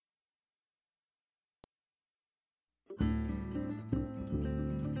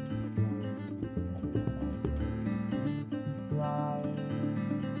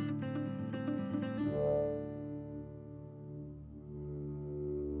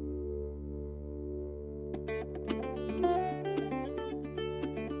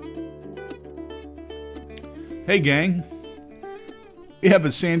Hey gang, we have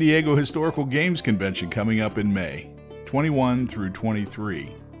a San Diego Historical Games Convention coming up in May, 21 through 23.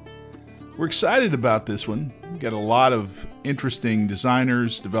 We're excited about this one. We've got a lot of interesting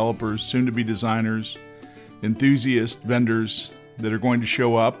designers, developers, soon-to-be designers, enthusiasts, vendors that are going to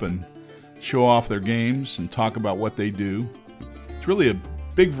show up and show off their games and talk about what they do. It's really a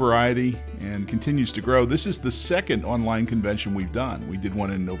big variety and continues to grow. This is the second online convention we've done. We did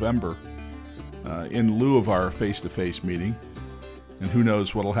one in November in lieu of our face-to-face meeting, and who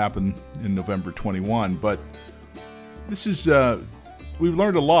knows what will happen in November 21. But this is, we've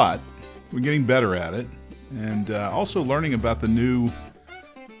learned a lot. We're getting better at it, and also learning about the new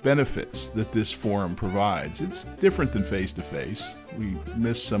benefits that this forum provides. It's different than face-to-face. We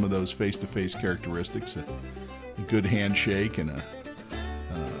miss some of those face-to-face characteristics, a good handshake and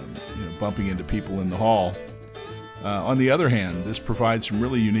bumping into people in the hall. On the other hand, this provides some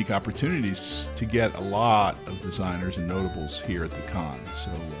really unique opportunities to get a lot of designers and notables here at the con. So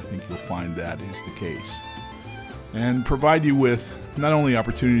I think you'll find that is the case. And provide you with not only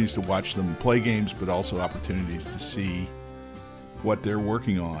opportunities to watch them play games, but also opportunities to see what they're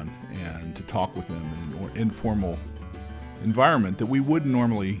working on and to talk with them in an informal environment that we wouldn't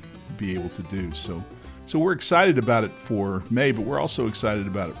normally be able to do. So we're excited about it for May, but we're also excited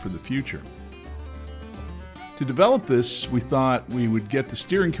about it for the future. To develop this, we thought we would get the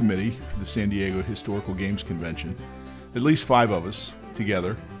steering committee for the San Diego Historical Games Convention, at least 5 of us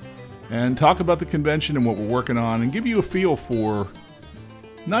together, and talk about the convention and what we're working on and give you a feel for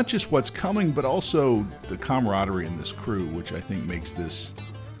not just what's coming, but also the camaraderie in this crew, which I think makes this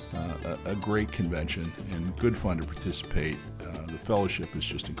a great convention and good fun to participate. The fellowship is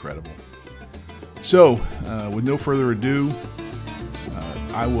just incredible. So, with no further ado,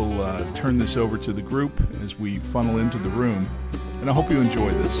 I will turn this over to the group as we funnel into the room, and I hope you enjoy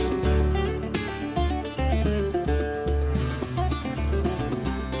this.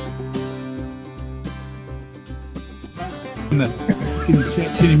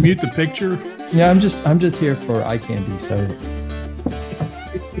 Can you mute the picture? Yeah, I'm just here for eye candy. So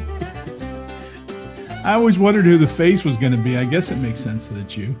I always wondered who the face was going to be. I guess it makes sense that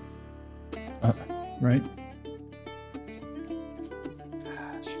it's you, right?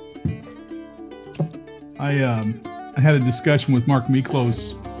 I had a discussion with Mark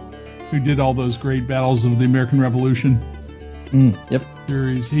Miklos, who did all those great battles of the American Revolution. Yep.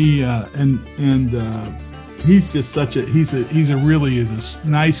 Series. He he's just such a he's a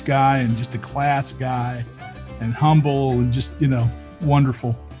nice guy and just a class guy, and humble and just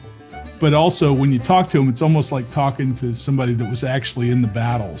wonderful. But also when you talk to him, it's almost like talking to somebody that was actually in the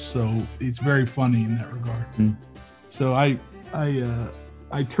battle. So it's very funny in that regard. So I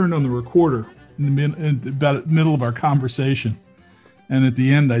turned on the recorder in the middle of our conversation, and at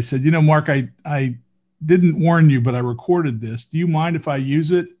the end I said, Mark, I didn't warn you, but I recorded this. Do you mind if I use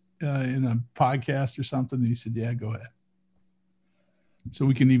it in a podcast or something? And he said, yeah, go ahead. So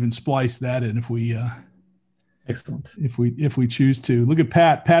we can even splice that in if we excellent if we choose to. Look at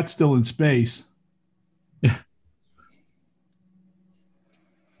Pat's still in space. Yeah.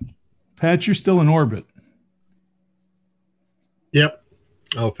 Pat, you're still in orbit. Yep.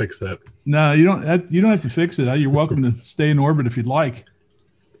 I'll fix that. No, you don't have to fix it. You're welcome to stay in orbit if you'd like.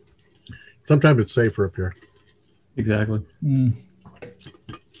 Sometimes it's safer up here. Exactly. We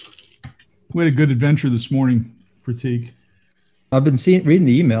had a good adventure this morning, Pratik. I've been reading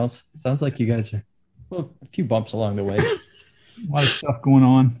the emails. It sounds like you guys are a few bumps along the way. A lot of stuff going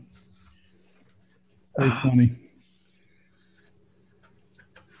on. Very funny.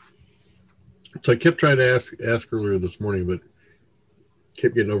 So I kept trying to ask earlier this morning, but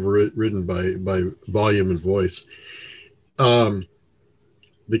kept getting overridden by volume and voice. The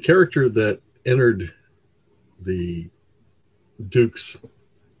character that entered the Duke's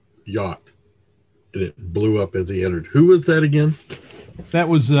yacht and it blew up as he entered. Who was that again? That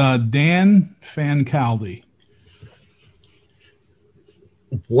was Dan Fancaldi.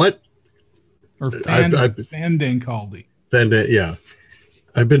 What? Or Fandancaldi. Yeah.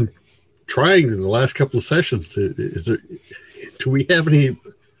 I've been trying in the last couple of sessions do we have any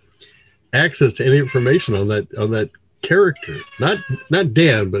access to any information on that character? Not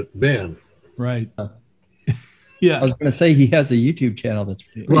Dan, but Van. Right. Yeah. I was going to say he has a YouTube channel that's.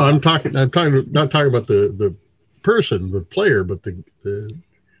 Well, I'm not talking about the person, the player, but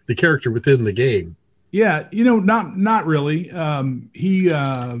the character within the game. Yeah, not really. He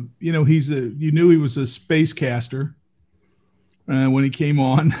was a space caster, when he came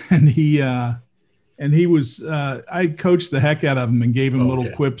on, and he was I coached the heck out of him and gave him little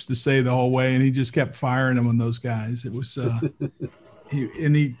quips to say the whole way, and he just kept firing them on those guys. It was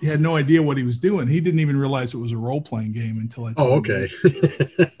he had no idea what he was doing. He didn't even realize it was a role-playing game until I told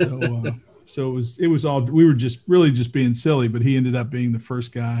him. So it was all, we were just being silly, but he ended up being the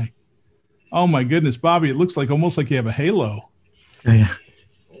first guy. Oh my goodness, Bobby, it looks almost like you have a halo. Oh, yeah.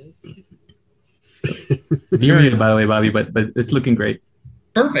 Muted, by the way, Bobby, but it's looking great.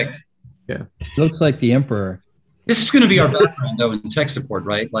 Perfect. Yeah. Looks like the Emperor. This is going to be our background, though, in tech support,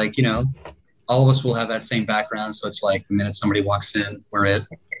 right? Like, all of us will have that same background. So it's like the minute somebody walks in, we're it.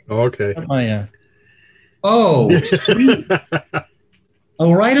 Oh, okay. Oh, yeah. Oh, sweet.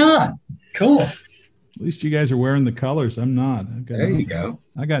 Oh, right on. Cool. At least you guys are wearing the colors. I'm not. There you go.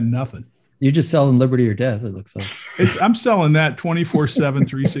 I got nothing. You're just selling Liberty or Death, it looks like. I'm selling that 24/7,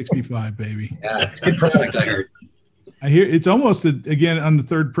 365, baby. Yeah, it's a good product, I heard. I hear it's almost, again, on the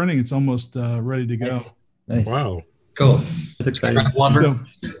third printing, it's almost ready to go. Nice. Wow. Cool. That's exciting. So,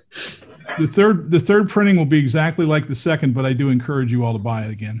 the third printing will be exactly like the second, but I do encourage you all to buy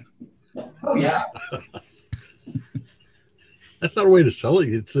it again. Oh, yeah. That's not a way to sell it.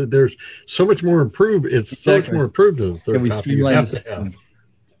 It's there's so much more improved. It's so much more improved than the third copy. You have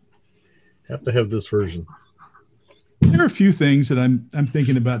to have this version. There are a few things that I'm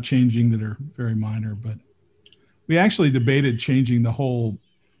thinking about changing that are very minor, but we actually debated changing the whole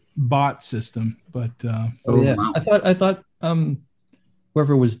bot system. But yeah, I thought who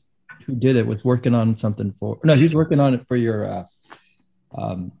did it was working on something he was working on it for your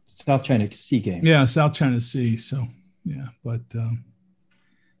South China Sea game. Yeah, South China Sea. So yeah, but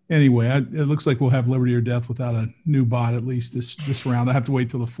anyway, it looks like we'll have Liberty or Death without a new bot, at least this round. I have to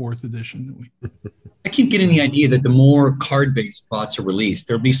wait till the 4th edition. I keep getting the idea that the more card-based bots are released,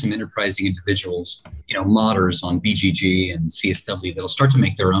 there'll be some enterprising individuals, modders on BGG and CSW that'll start to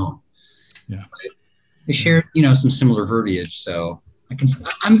make their own. Yeah, right? They share, some similar verbiage. So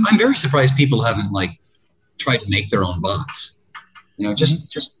I'm very surprised people haven't tried to make their own bots.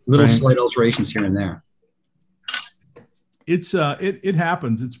 Just little slight alterations here and there. It's it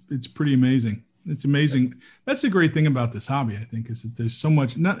happens. It's pretty amazing. It's amazing. That's the great thing about this hobby, I think, is that there's so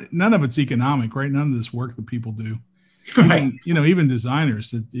much. None of it's economic, right? None of this work that people do. Right. Even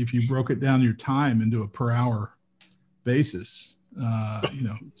designers. That if you broke it down your time into a per hour basis,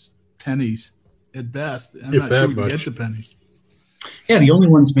 it's pennies at best. I'm not sure we can get the pennies. Yeah, the only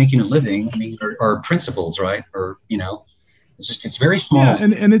ones making a living, are principals, right? Or it's very small. Yeah,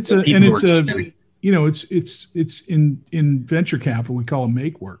 and it's in venture capital we call it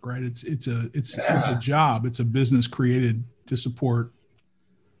make work, right? It's a job. It's a business created to support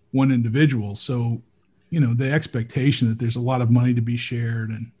one individual. So, the expectation that there's a lot of money to be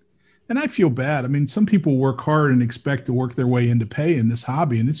shared, and I feel bad. I mean, some people work hard and expect to work their way into pay in this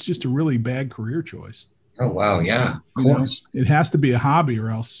hobby, and it's just a really bad career choice. Oh wow, yeah, of course. It has to be a hobby, or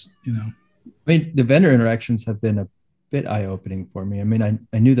else, I mean, the vendor interactions have been a bit eye-opening for me. I mean,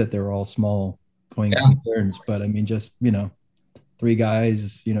 I knew that they were all small going concerns, but I mean, just 3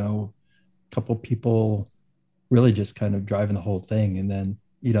 guys, a couple people really just kind of driving the whole thing, and then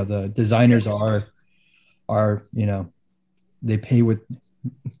the designers are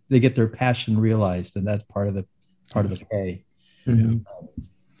they get their passion realized, and that's part of the pay. Mm-hmm.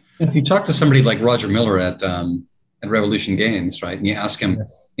 If you talk to somebody like Roger Miller at Revolution Games, right, and you ask him,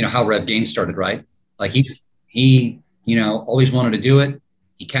 how Rev Games started, right? Like he always wanted to do it.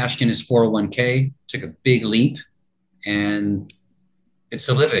 He cashed in his 401k, took a big leap, and it's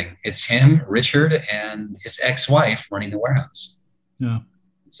a living. It's him, Richard, and his ex-wife running the warehouse. Yeah.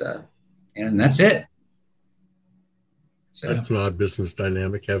 And that's it. That's not a business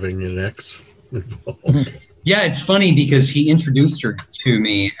dynamic, having an ex involved. Yeah, it's funny because he introduced her to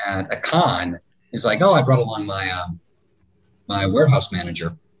me at a con. He's like, I brought along my my warehouse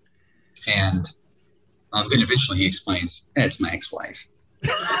manager. And then eventually he explains, it's my ex-wife.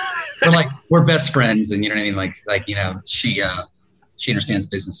 we're best friends, and you know what I mean? She understands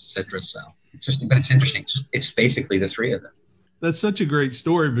business, etc. So but it's interesting. It's basically the 3 of them. That's such a great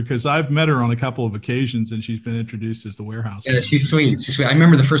story because I've met her on a couple of occasions, and she's been introduced as the warehouse. Yeah, she's sweet. She's sweet. I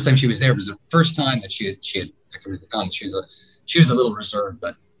remember the first time she was there. It was the first time that she had come to the con. She was a little reserved,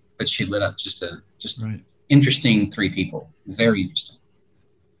 but she lit up. Just right. Interesting 3 people. Very interesting.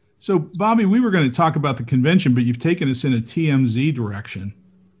 So, Bobby, we were going to talk about the convention, but you've taken us in a TMZ direction.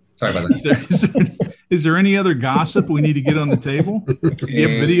 Sorry about that. Is there any other gossip we need to get on the table? Do you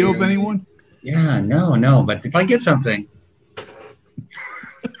have video of anyone? Yeah, no. But if I get something,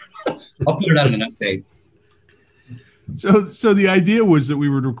 I'll put it out in an update. So the idea was that we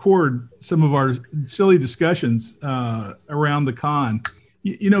would record some of our silly discussions around the con.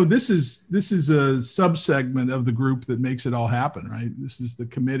 This is a subsegment of the group that makes it all happen, right? This is the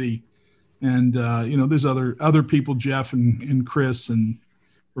committee, and there's other people, Jeff and Chris and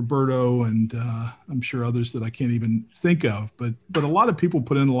Roberto, and I'm sure others that I can't even think of. But a lot of people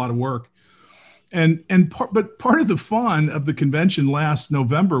put in a lot of work. But part of the fun of the convention last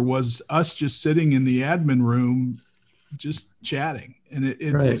November was us just sitting in the admin room, just chatting, and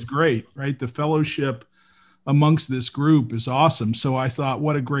it Right. was great, right? The fellowship amongst this group is awesome. So I thought,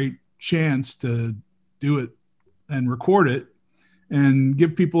 what a great chance to do it and record it and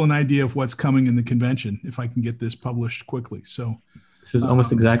give people an idea of what's coming in the convention if I can get this published quickly. So This is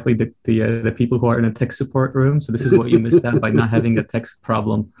almost exactly the people who are in a tech support room. So this is what you missed out by not having a text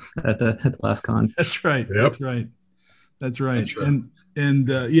problem at the last con. that's right. Yep. That's right. That's right. That's right. And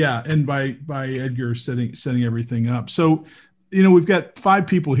by Edgar setting everything up. So, we've got 5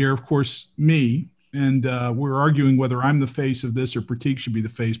 people here, of course, me, and we're arguing whether I'm the face of this or Pratik should be the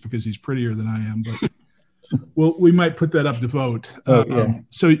face because he's prettier than I am. But well, we might put that up to vote. Yeah.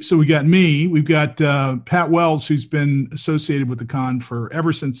 So we got me. We've got Pat Wells, who's been associated with the con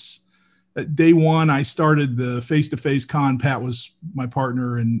ever since day one. I started the face-to-face con. Pat was my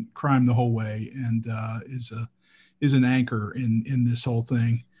partner in crime the whole way, and is an anchor in this whole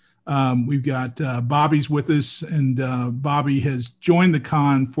thing. We've got Bobby's with us, and Bobby has joined the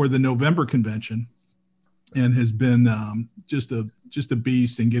con for the November convention, and has been just a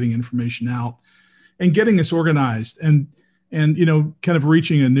beast in getting information out and getting us organized and kind of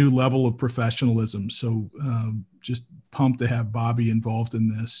reaching a new level of professionalism. So just pumped to have Bobby involved in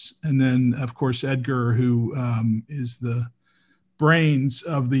this. And then, of course, Edgar, who is the brains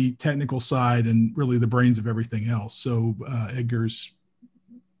of the technical side and really the brains of everything else. So Edgar's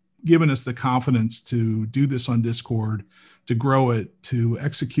given us the confidence to do this on Discord, to grow it, to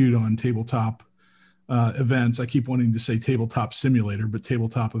execute on tabletop events. I keep wanting to say tabletop simulator, but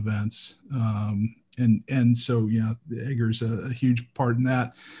tabletop events. And so, Edgar's a huge part in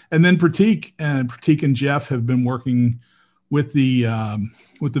that. And then Pratik and Jeff have been working with the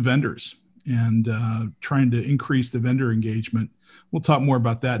vendors and trying to increase the vendor engagement. We'll talk more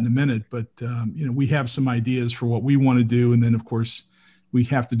about that in a minute, but we have some ideas for what we want to do. And then of course we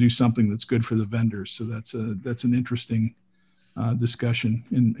have to do something that's good for the vendors. So that's an interesting discussion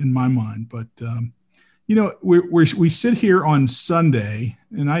in my mind. But we sit here on Sunday,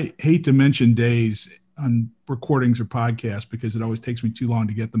 and I hate to mention days on recordings or podcasts because it always takes me too long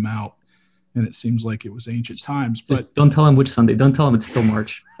to get them out, and it seems like it was ancient times. But Just don't tell them which Sunday. Don't tell them it's still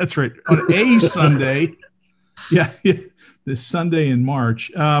March. that's right, on a Sunday, yeah, this Sunday in March.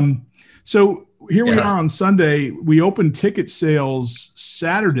 So here we are on Sunday. We opened ticket sales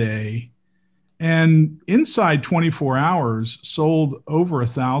Saturday, and inside 24 hours sold over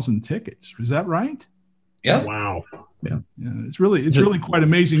 1,000 tickets. Is that right? Yeah. Wow. Yeah, it's really quite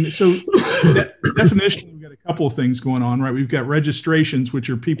amazing. So definition, we've got a couple of things going on, right? We've got registrations, which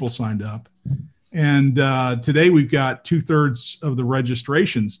are people signed up. And today we've got 2/3 of the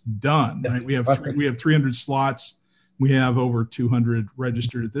registrations done, right? We have 300 slots. We have over 200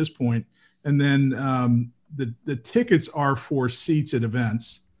 registered at this point. And then the tickets are for seats at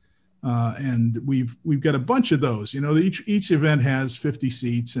events. And we've got a bunch of those. Each event has 50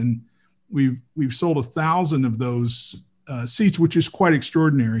 seats, and we've sold 1,000 of those seats, which is quite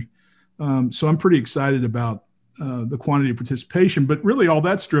extraordinary. So I'm pretty excited about the quantity of participation, but really all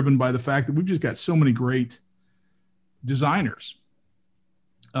that's driven by the fact that we've just got so many great designers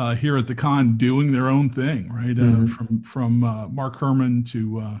here at the con doing their own thing, right? From Mark Herman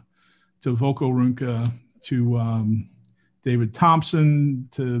to Volko Runke to David Thompson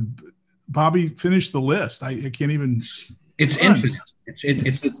to Bobby. Finished the list. I can't even. It's infinite.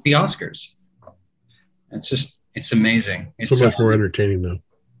 It's the Oscars. It's amazing. It's So much more entertaining though.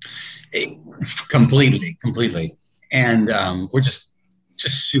 Completely. And we're just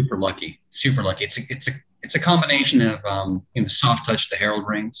super lucky. It's a combination of the soft touch the Herald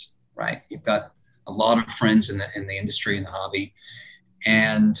brings, right? You've got a lot of friends in the industry and the hobby,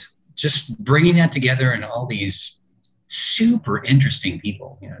 and just bringing that together and all these super interesting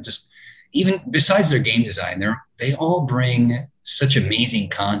people. Just even besides their game design, they all bring such amazing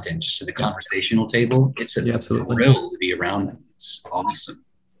content just to the conversational table. It's a thrill to be around them. It's awesome.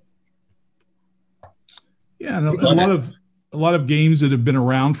 Yeah, and a lot of games that have been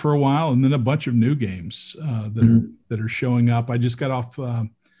around for a while, and then a bunch of new games that are showing up. I just got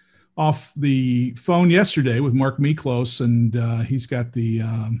off the phone yesterday with Mark Miklos, and he's got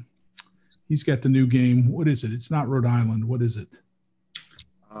the new game. What is it? It's not Rhode Island. What is it?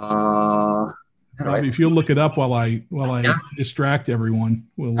 That Robbie, if you'll look it up while I Yeah. distract everyone,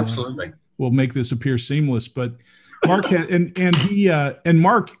 Absolutely. we'll make this appear seamless. But Mark had, and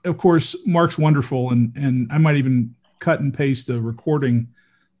Mark, of course, Mark's wonderful, and I might even cut and paste a recording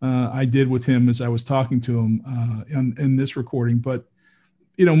I did with him as I was talking to him in this recording. But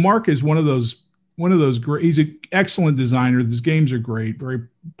Mark is one of those great. He's an excellent designer. His games are great, very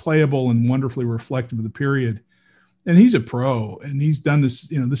playable and wonderfully reflective of the period. And he's a pro, and he's done this.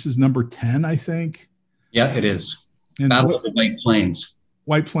 This is number 10, I think. Yeah, it is. And Battle of the White Plains.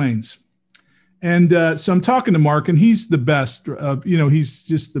 White Plains. And so I'm talking to Mark, and he's the best. He's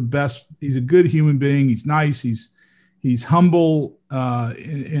just the best. He's a good human being. He's nice. He's humble.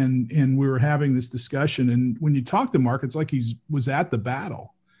 And we were having this discussion. And when you talk to Mark, it's like he was at the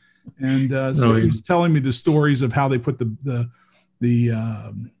battle. And so he was telling me the stories of how they put the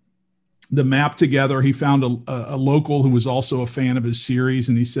map together. He found a local who was also a fan of his series,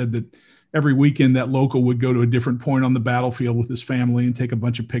 and he said that every weekend that local would go to a different point on the battlefield with his family and take a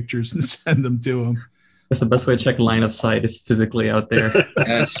bunch of pictures and send them to him. That's the best way to check line of sight, is physically out there.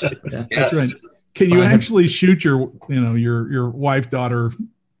 Yes. Yeah. That's right. Can you actually shoot your wife, daughter,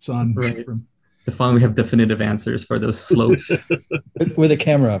 son? Right. The fun, we have definitive answers for those slopes. With a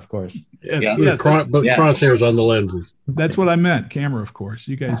camera, of course. Yes, But crosshairs on the lenses. That's what I meant. Camera, of course.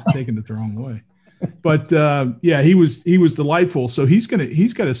 You guys taking it the wrong way. But he was delightful. So he's got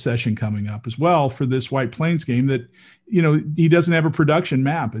a session coming up as well for this White Plains game that, he doesn't have a production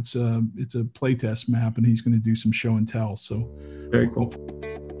map. It's a playtest map, and he's going to do some show and tell. So very cool.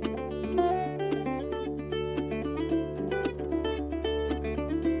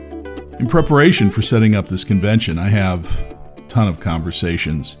 In preparation for setting up this convention, I have a ton of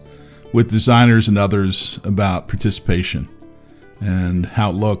conversations with designers and others about participation and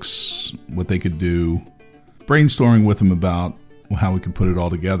how it looks, what they could do, brainstorming with them about how we could put it all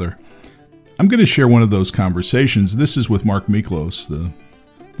together. I'm going to share one of those conversations. This is with Mark Miklos, the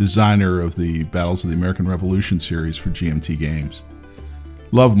designer of the Battles of the American Revolution series for GMT Games.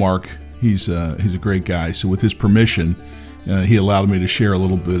 Love Mark. He's a great guy. So with his permission, he allowed me to share a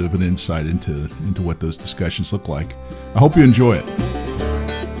little bit of an insight into what those discussions look like. I hope you enjoy it.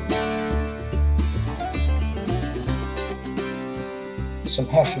 Some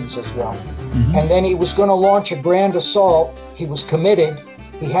Hessians as well. Mm-hmm. And then he was going to launch a grand assault. He was committed.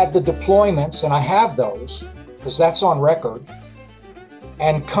 He had the deployments, and I have those because that's on record.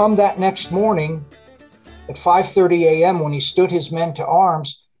 And come that next morning at 5:30 a.m. when he stood his men to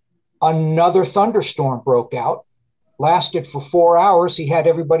arms, another thunderstorm broke out. Lasted for 4 hours. He had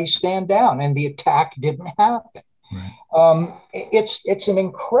everybody stand down, and the attack didn't happen. Right. It's an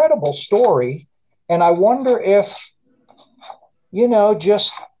incredible story, and I wonder if,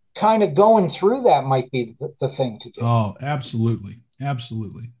 just kind of going through that might be the thing to do. Oh, absolutely,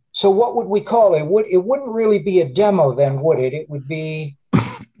 absolutely. So what would we call it? It wouldn't really be a demo then, would it? It would be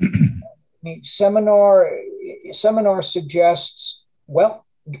seminar. Seminar suggests, well.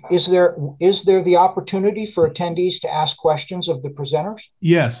 Is there the opportunity for attendees to ask questions of the presenters?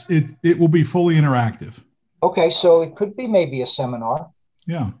 Yes, it will be fully interactive. Okay, so it could be maybe a seminar.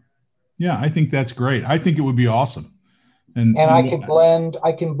 Yeah, I think that's great. I think it would be awesome. And I can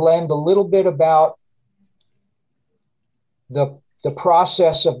blend a little bit about the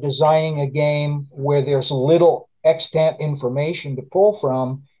process of designing a game where there's little extant information to pull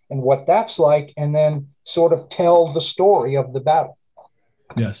from and what that's like, and then sort of tell the story of the battle.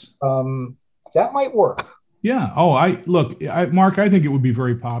 Yes. That might work. Yeah. Oh, Mark, I think it would be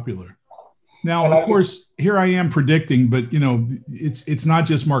very popular. Now, of course, here I am predicting, but it's not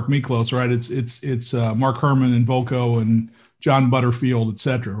just Mark Miklos, right? It's Mark Herman and Volko and John Butterfield, et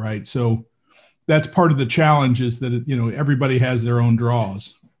cetera, right? So that's part of the challenge, is that everybody has their own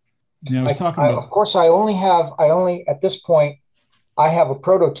draws. I was talking about. Of course, I only at this point, I have a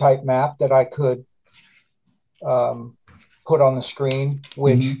prototype map that I could put on the screen,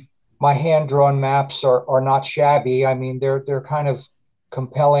 which my hand-drawn maps are not shabby. I mean, they're kind of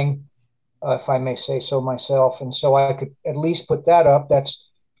compelling, if I may say so myself. And so I could at least put that up.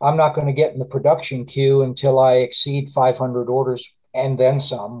 I'm not going to get in the production queue until I exceed 500 orders and then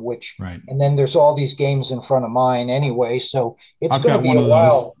some, right. And then there's all these games in front of mine anyway. So it's going to be a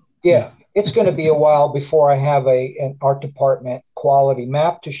while. Yeah. It's going to be a while before I have an art department quality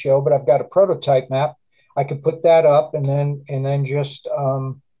map to show, but I've got a prototype map. I could put that up and then just,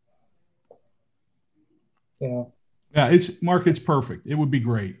 Yeah, it's perfect. It would be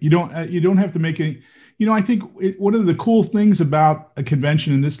great. You don't have to make any, I think one of the cool things about a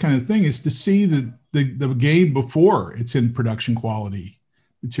convention and this kind of thing is to see the game before it's in production quality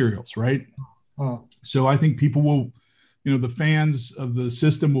materials, right? So I think people the fans of the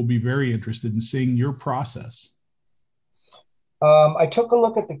system will be very interested in seeing your process. I took a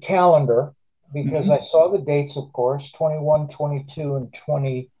look at the calendar because I saw the dates, of course, 21, 22, and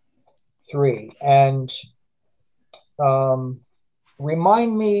 23. And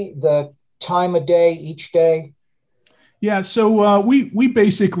remind me the time of day each day. Yeah, so we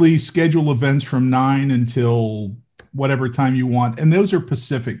basically schedule events from 9 until whatever time you want, and those are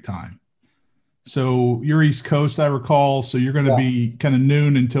Pacific time. So you're East Coast, I recall. So you're going to be kind of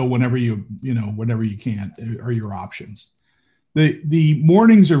noon until whenever whenever you can are your options. The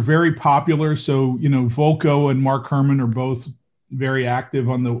mornings are very popular. So Volko and Mark Herman are both very active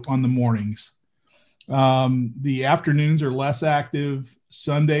on the mornings. The afternoons are less active.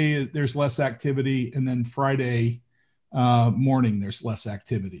 Sunday there's less activity, and then Friday morning there's less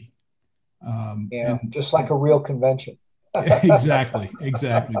activity. Just like a real convention. Exactly.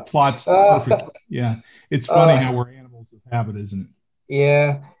 Plots perfect. Yeah, it's funny how we're animals of habit, isn't it?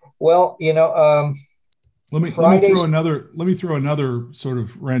 Yeah. Well, let me throw another sort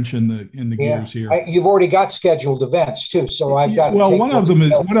of wrench in the gears here. You've already got scheduled events too, so I've got. Well, one of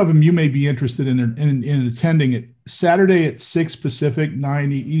them you may be interested in attending it. Saturday at 6 Pacific,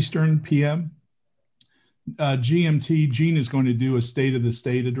 9 Eastern p.m. GMT. Gene is going to do a State of the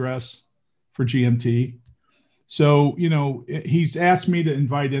State address for GMT. So, he's asked me to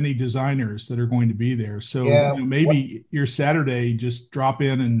invite any designers that are going to be there. So maybe your Saturday, just drop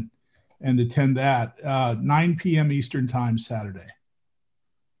in and attend that. 9 p.m. Eastern time Saturday.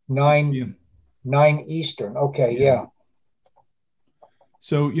 9 Eastern. Okay. Yeah.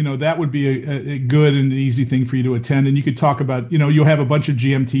 So, that would be a good and easy thing for you to attend. And you could talk about, you'll have a bunch of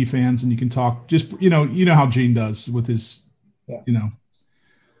GMT fans and you can talk just, you know how Gene does with his,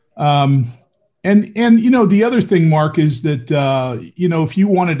 And the other thing, Mark, is that if you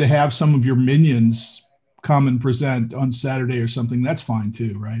wanted to have some of your minions come and present on Saturday or something, that's fine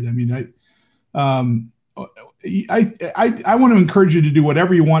too, right? I mean, I want to encourage you to do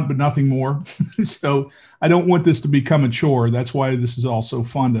whatever you want, but nothing more. So I don't want this to become a chore. That's why this is all so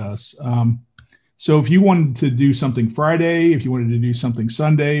fun to us. So if you wanted to do something Friday, if you wanted to do something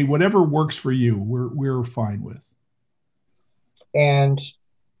Sunday, whatever works for you, we're fine with. And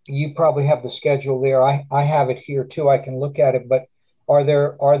you probably have the schedule there. I have it here too. I can look at it, but are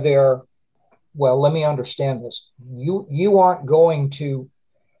there, well, let me understand this. You aren't going to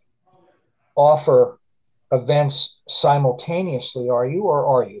offer events simultaneously, are you, or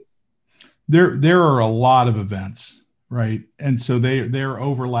are you? There are a lot of events, right? And so they're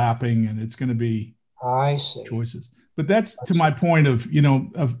overlapping, and it's going to be choices. But that's to my point of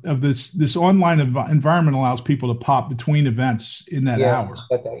this online environment allows people to pop between events in that hour.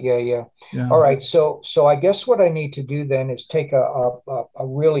 Yeah. All right. So I guess what I need to do then is take a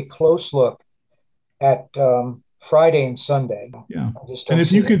really close look at Friday and Sunday. Yeah. And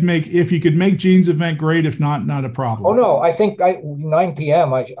if you could make Gene's event, great. If not, not a problem. Oh no, I think 9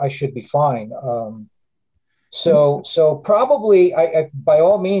 p.m. I should be fine. So probably I by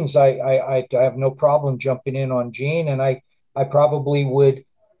all means I have no problem jumping in on Gene, and I probably would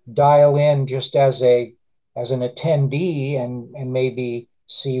dial in just as an attendee and maybe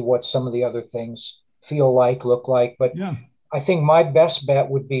see what some of the other things look like. But I think my best bet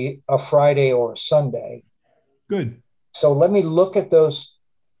would be a Friday or a Sunday. Good. So let me look at those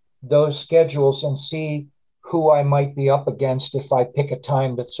schedules and see who I might be up against if I pick a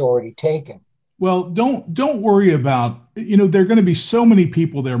time that's already taken. Well, don't worry about, there are going to be so many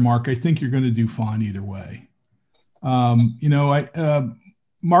people there, Mark. I think you're going to do fine either way.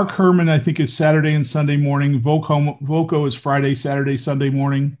 Mark Herman, I think, is Saturday and Sunday morning. Volko is Friday, Saturday, Sunday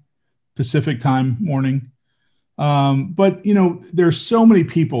morning, Pacific time morning. But there's so many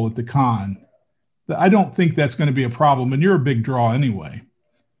people at the con that I don't think that's going to be a problem. And you're a big draw anyway.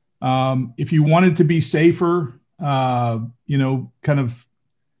 If you wanted to be safer, kind of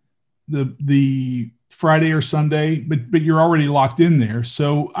the Friday or Sunday, but you're already locked in there.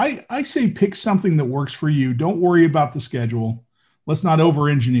 So I say pick something that works for you. Don't worry about the schedule. Let's not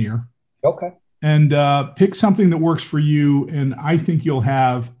over-engineer. Okay. And pick something that works for you, and I think you'll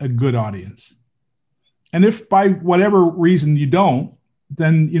have a good audience. And if by whatever reason you don't,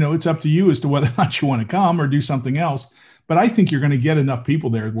 then it's up to you as to whether or not you want to come or do something else. But I think you're going to get enough people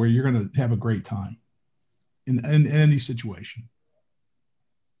there where you're going to have a great time in any situation.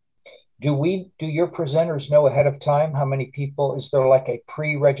 Do your presenters know ahead of time how many people? Is there like a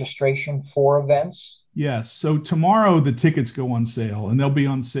pre-registration for events? Yes. So tomorrow the tickets go on sale, and they'll be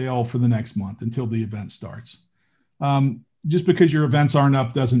on sale for the next month until the event starts. Just because your events aren't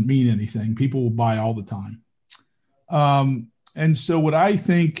up doesn't mean anything. People will buy all the time. And so what I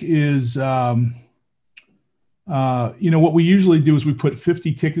think is What we usually do is we put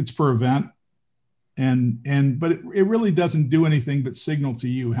 50 tickets per event, but it really doesn't do anything but signal to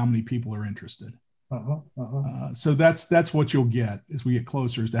you how many people are interested. So that's what you'll get as we get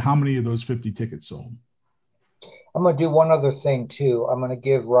closer as to how many of those 50 tickets sold. I'm going to do one other thing too. I'm going to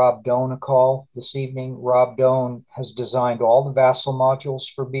give Rob Doan a call this evening. Rob Doan has designed all the Vassal modules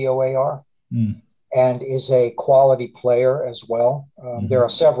for BOAR and is a quality player as well. There are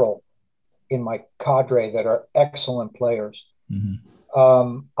several in my cadre that are excellent players.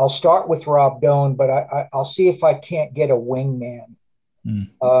 I'll start with Rob Doan, but I'll see if I can't get a wingman.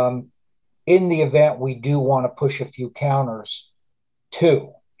 In the event, we do want to push a few counters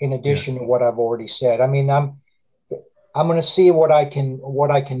too, in addition to what I've already said. I mean, I'm going to see what I can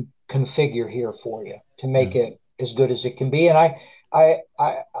configure here for you to make it as good as it can be. And I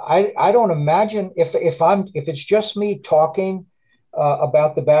don't imagine if it's just me talking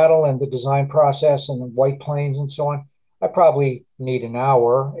about the battle and the design process and the White Plains and so on, I probably need an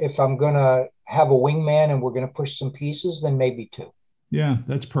hour. If I'm going to have a wingman and we're going to push some pieces, then maybe 2. Yeah,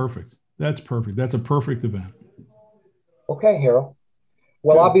 that's perfect. That's perfect. That's a perfect event. Okay, Harold.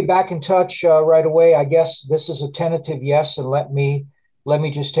 Well, I'll be back in touch right away. I guess this is a tentative yes, and let me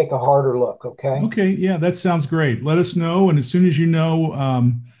just take a harder look. Okay. Okay. Yeah, that sounds great. Let us know, and as soon as you know,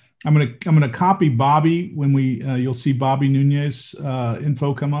 I'm gonna copy Bobby when you'll see Bobby Nunez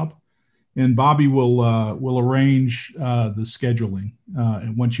info come up, and Bobby will arrange the scheduling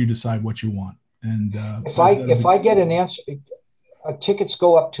and once you decide what you want. And if I get an answer. Tickets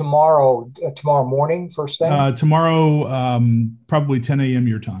go up tomorrow morning, first thing? Tomorrow, probably 10 a.m.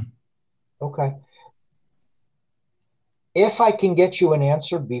 your time. Okay. If I can get you an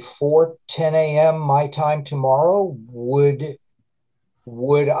answer before 10 a.m. my time tomorrow, would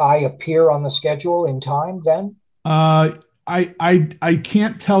I appear on the schedule in time then? I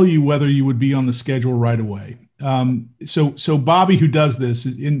can't tell you whether you would be on the schedule right away. So Bobby, who does this,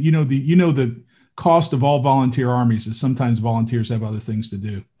 and the cost of all volunteer armies is sometimes volunteers have other things to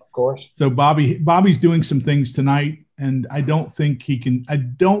do. Of course. So Bobby's doing some things tonight, and I don't think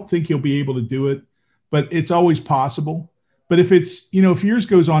he'll be able to do it, but it's always possible. But if if yours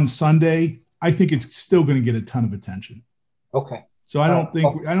goes on Sunday, I think it's still going to get a ton of attention. Okay. So I don't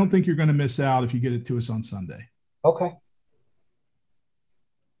think you're going to miss out if you get it to us on Sunday. Okay.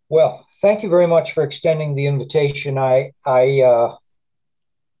 Well, thank you very much for extending the invitation.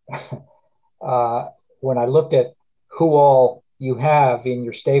 When I looked at who all you have in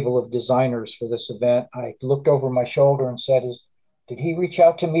your stable of designers for this event, I looked over my shoulder and said, did he reach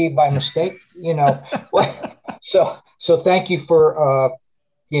out to me by mistake? So thank you for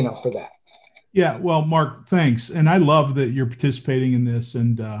that. Yeah. Well, Mark, thanks. And I love that you're participating in this,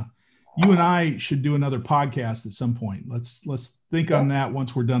 and you and I should do another podcast at some point. Let's think on that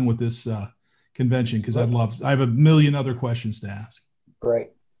once we're done with this convention, because I have a million other questions to ask.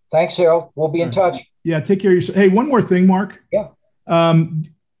 Great. Thanks, Harold. We'll be in touch. Yeah, take care of yourself. Hey, one more thing, Mark. Yeah.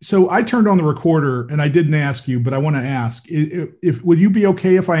 So I turned on the recorder, and I didn't ask you, but I want to ask: would you be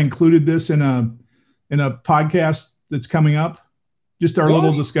okay if I included this in a podcast that's coming up? Just our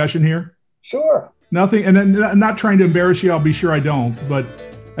little discussion here. Sure. Nothing, and then I'm not trying to embarrass you. I'll be sure I don't, but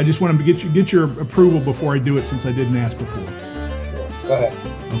I just want to get your approval before I do it, since I didn't ask before. Sure. Go ahead.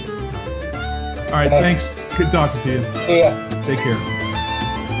 Okay. All right. Thanks. Good talking to you. See ya. Take care.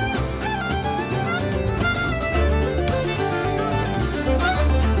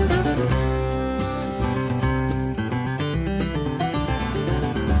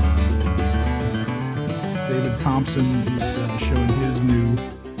 Thompson is showing his new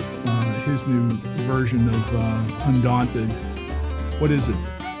version of Undaunted. What is it?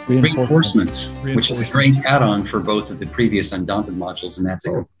 Reinforcements, which is a great add-on for both of the previous Undaunted modules, and that's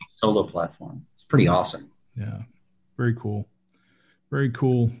a complete solo platform. It's pretty awesome. Yeah, very cool, very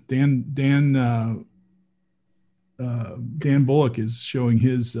cool. Dan Bullock is showing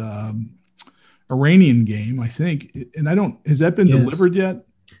his Iranian game, I think, and has that been delivered yet?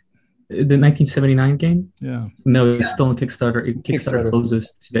 The 1979 game? Yeah. No, it's still on Kickstarter. Kickstarter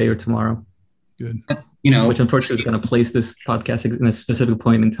closes today or tomorrow. Good. Which unfortunately is going to place this podcast in a specific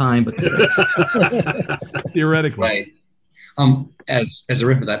point in time, but theoretically. Right. As a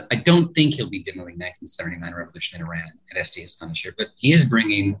riff of that, I don't think he'll be demoing 1979 Revolution in Iran at SDS this year, but he is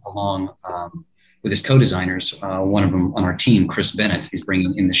bringing along with his co-designers, one of them on our team, Chris Bennett. He's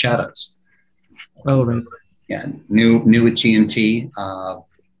bringing In the Shadows. Oh, right. Yeah, new with GMT.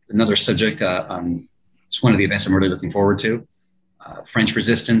 Another subject, it's one of the events I'm really looking forward to. French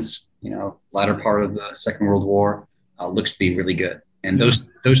resistance, latter part of the Second World War, looks to be really good. And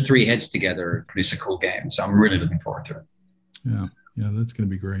those three heads together produce a cool game. So I'm really looking forward to it. Yeah, that's going to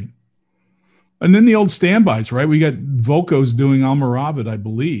be great. And then the old standbys, right? We got Volko's doing Almoravid, I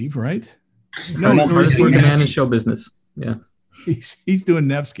believe, right? No, hardest working man in show business. Yeah. He's doing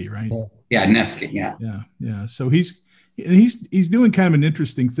Nevsky, right? Yeah, Nevsky. Yeah. Yeah. So he's doing kind of an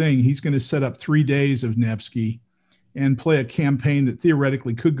interesting thing. He's going to set up 3 days of Nevsky and play a campaign that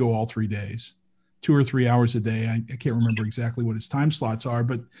theoretically could go all 3 days, 2 or 3 hours a day. I can't remember exactly what his time slots are,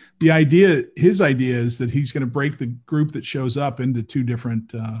 but his idea is that he's going to break the group that shows up into 2 different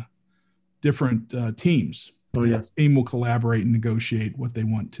teams. Oh, yes. The team will collaborate and negotiate what they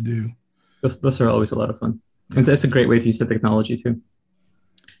want to do. Those are always a lot of fun. And that's a great way to use the technology too.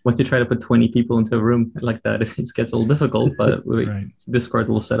 Once you try to put 20 people into a room like that, it gets a little difficult, but with Discord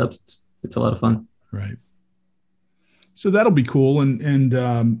little setups, it's a lot of fun. Right. So that'll be cool.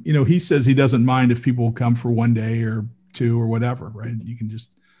 And he says he doesn't mind if people come for 1 day or 2 or whatever, right? You can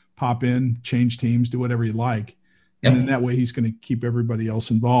just pop in, change teams, do whatever you like. And then that way he's going to keep everybody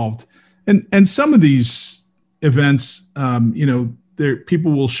else involved. And some of these events,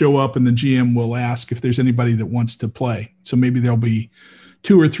 people will show up and the GM will ask if there's anybody that wants to play. So maybe there'll be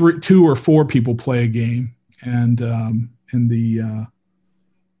 2 or 4 people play a game, and the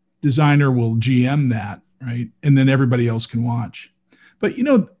designer will GM that, right? And then everybody else can watch. But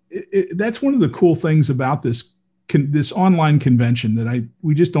that's one of the cool things about this online convention that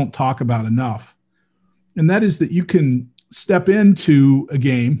we just don't talk about enough, and that is that you can step into a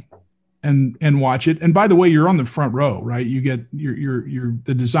game and watch it. And by the way, you're on the front row, right? You get you're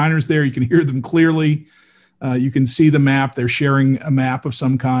the designers there. You can hear them clearly. You can see the map. They're sharing a map of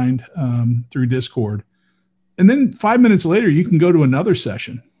some kind through Discord. And then 5 minutes later, you can go to another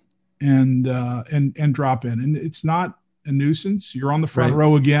session and drop in. And it's not a nuisance. You're on the front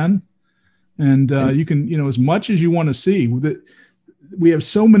row again. And you can, as much as you want to see. We have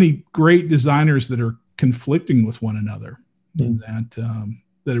so many great designers that are conflicting with one another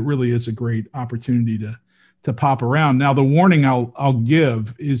that it really is a great opportunity to pop around. Now, the warning I'll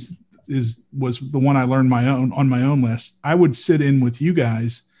give was the one I learned on my own list. I would sit in with you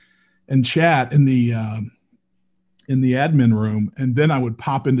guys and chat in the admin room, and then I would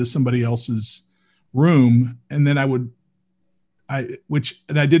pop into somebody else's room, and then I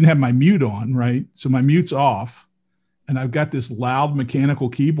didn't have my mute on, right? So my mute's off, and I've got this loud mechanical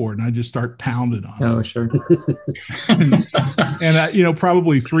keyboard, and I just start pounding on it. Oh, sure. and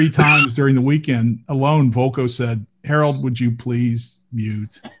probably 3 times during the weekend alone, Volko said, "Harold, would you please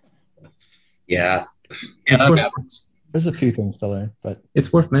mute?" Yeah. There's a few things to learn, but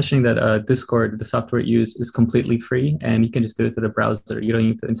it's worth mentioning that Discord, the software it uses, is completely free, and you can just do it to the browser. You don't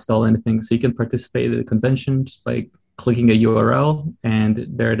need to install anything, so you can participate in the convention just by clicking a URL, and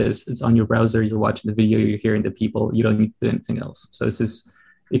there it is. It's on your browser. You're watching the video. You're hearing the people. You don't need to do anything else. So this is,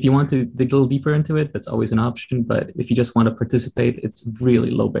 if you want to dig a little deeper into it, that's always an option. But if you just want to participate, it's really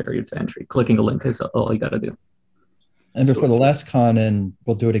low barrier to entry. Clicking a link is all you got to do. And before the last con, and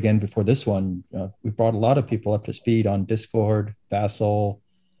we'll do it again before this one, we brought a lot of people up to speed on Discord, Vassal,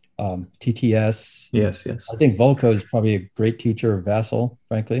 TTS. Yes. I think Volko is probably a great teacher of Vassal,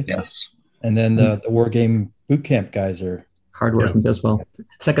 frankly. Yes. And then the War Game Bootcamp guys are hardworking as well.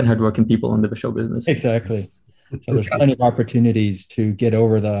 Second hardworking people in the show business. Exactly. So there's plenty of opportunities to get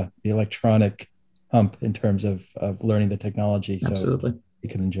over the electronic hump in terms of learning the technology. So absolutely, you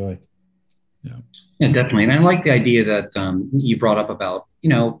can enjoy. Yeah, definitely. And I like the idea that you brought up about,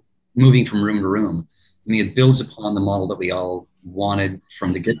 moving from room to room. I mean, it builds upon the model that we all wanted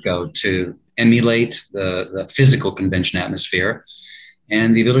from the get-go to emulate the physical convention atmosphere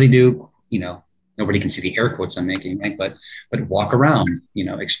and the ability to, nobody can see the air quotes I'm making, right? But walk around,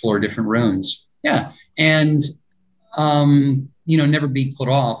 explore different rooms. Yeah. And, never be put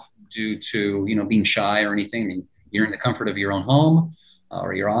off due to, being shy or anything. I mean, you're in the comfort of your own home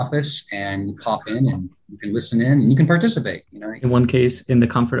or your office, and you pop in and you can listen in and you can participate. In one case, in the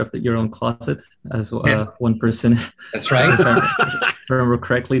comfort of your own closet, as one person. That's right. If I remember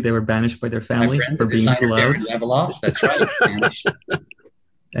correctly, they were banished by their family for being too loud. Leveloff. That's right.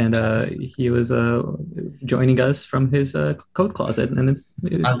 And he was joining us from his coat closet, and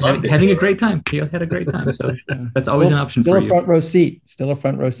having a great time. He had a great time. So that's always an option for you. Still a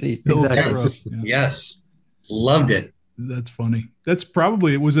front row seat. Exactly. Yes. Loved it. That's funny. That's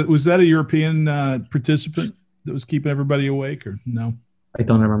probably, was that a European participant that was keeping everybody awake, or no? I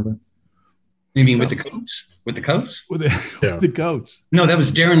don't remember. You mean with the coats? With the coats? With the coats. No, that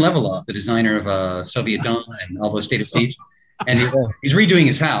was Darren Leveloff, the designer of Soviet Dawn and Albo State of Siege. And he's redoing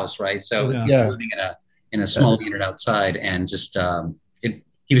his house, right? So he's living in a small unit outside, and just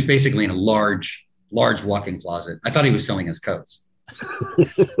he was basically in a large walk-in closet. I thought he was selling his coats.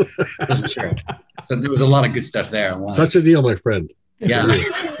 Wasn't sure. So there was a lot of good stuff there. Such a deal, my friend. Yeah.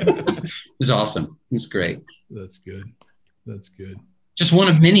 It was awesome. It was great. That's good. That's good. Just one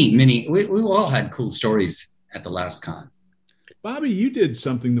of many. We all had cool stories at the last con. Bobby, you did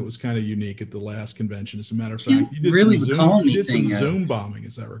something that was kind of unique at the last convention. As a matter of fact, you did really some Zoom bombing,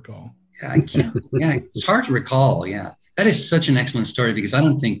 as I recall. Yeah, I can't. Yeah, it's hard to recall. Yeah, that is such an excellent story because I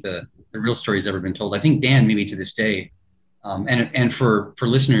don't think the real story has ever been told. I think Dan, maybe to this day, and for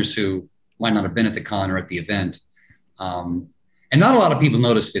listeners who might not have been at the con or at the event, and not a lot of people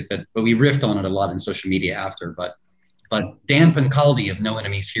noticed it, but we riffed on it a lot in social media after. But Dan Pancaldi of No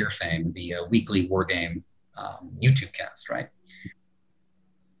Enemies Here fame, the weekly war game YouTube cast, right?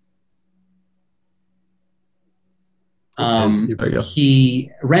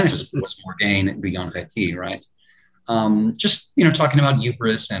 He ran it was Morgaine Beyond Réti, right? Just talking about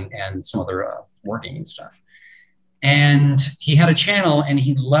Ubris and some other wargaming stuff. And he had a channel, and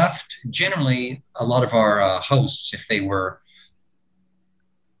he left generally a lot of our hosts, if they were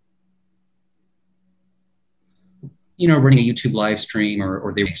running a YouTube live stream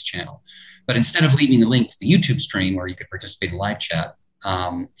or their channel. But instead of leaving the link to the YouTube stream where you could participate in live chat,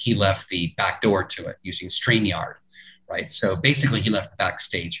 he left the back door to it using StreamYard. Right. So basically he left the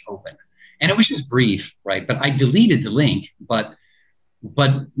backstage open, and it was just brief. Right. But I deleted the link, but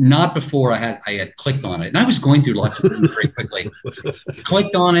not before I had clicked on it. And I was going through lots of things very quickly.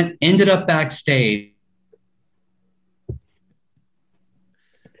 Clicked on it, ended up backstage.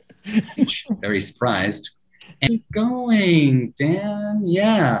 Very surprised. And going, Dan,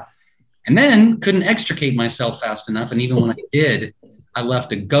 yeah. And then couldn't extricate myself fast enough. And even when I did, I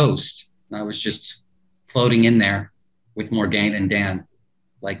left a ghost. And I was just floating in there with Morgaine and Dan.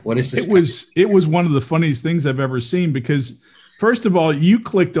 Like, what is this? It was one of the funniest things I've ever seen, because first of all, you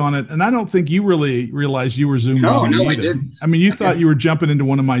clicked on it, and I don't think you really realized you were Zoom. No, I didn't. I mean, you thought you were jumping into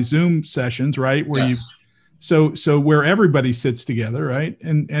one of my Zoom sessions, right? Where yes. So where everybody sits together, right?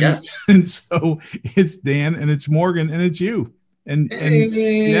 And yes. And so it's Dan and it's Morgan and it's you. And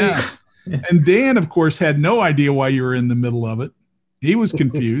yeah. And Dan, of course, had no idea why you were in the middle of it. He was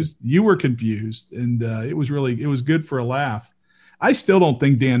confused. You were confused, and it was good for a laugh. I still don't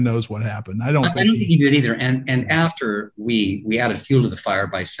think Dan knows what happened. I don't think he did either. And after we added fuel to the fire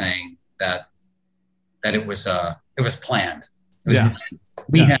by saying that it was planned. It was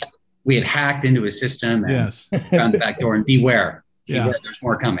planned. We had hacked into his system and found the back door, and beware, there's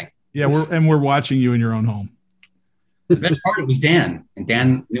more coming. Yeah, we're watching you in your own home. The best part was Dan, and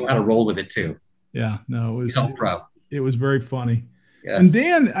Dan knew how to roll with it too. Yeah, no, he's all pro. It was very funny. Yes. And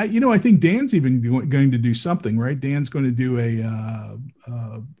Dan, I think Dan's even going to do something, right? Dan's going to do a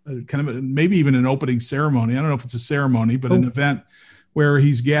kind of maybe even an opening ceremony. I don't know if it's a ceremony, but an event where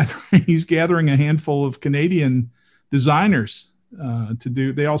he's gathering a handful of Canadian designers to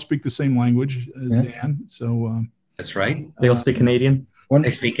do. They all speak the same language as Dan, so that's right. They all speak Canadian.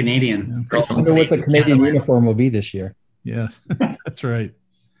 They speak Canadian. I wonder what the Canadian uniform will be this year. Yes, that's right.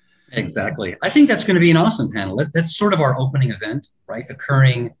 Exactly. I think that's going to be an awesome panel. That's sort of our opening event, right?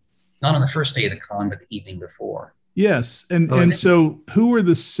 Occurring not on the first day of the con, but the evening before. Yes, and so who are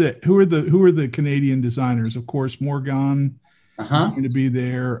the Canadian designers? Of course, Morgan is going to be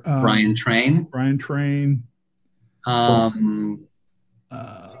there. Brian Train.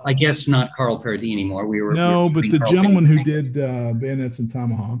 I guess not Carl Paradis anymore. But the gentleman who did Bayonets and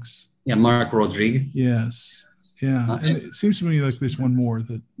Tomahawks. Yeah, Marc Rodrigue. Yes. Yeah, and it seems to me like there's one more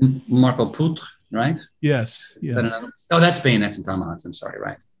that Marco Poutre, right? Yes. Oh, that's Bayonets and Tomahawks. I'm sorry,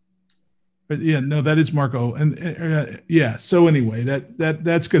 right? But that is Marco, and So anyway,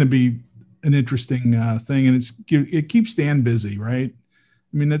 that's going to be an interesting thing, and it keeps Dan busy, right?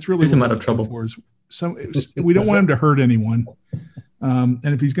 I mean, that's really keeps him out of trouble. We don't want him to hurt anyone, and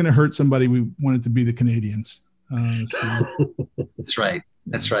if he's going to hurt somebody, we want it to be the Canadians. That's right.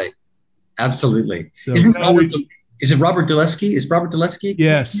 Absolutely. So, is it Robert Dulesky? Is Robert Dulesky?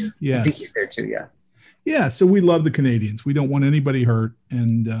 Yes. I think he's there too. Yeah. Yeah. So we love the Canadians. We don't want anybody hurt,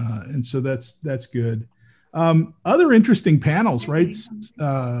 and so that's good. Other interesting panels, right?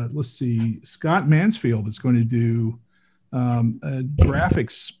 Let's see. Scott Mansfield is going to do a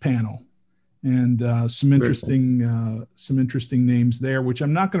graphics panel, and some interesting names there, which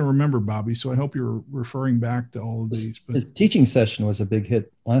I'm not going to remember, Bobby. So I hope you're referring back to all of these. But the teaching session was a big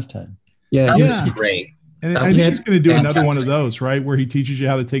hit last time. Yeah, that was great. And I think he's going to do another one of those, right, where he teaches you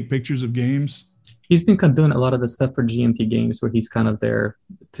how to take pictures of games. He's been doing a lot of the stuff for GMT Games, where he's kind of there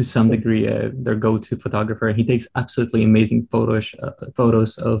to some degree, their go-to photographer. He takes absolutely amazing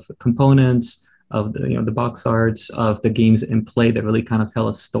photos of components, of the box arts, of the games in play that really kind of tell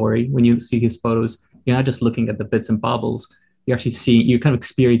a story. When you see his photos, you're not just looking at the bits and bobbles. you're actually seeing, you're kind of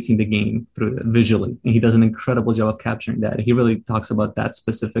experiencing the game through visually. And he does an incredible job of capturing that. He really talks about that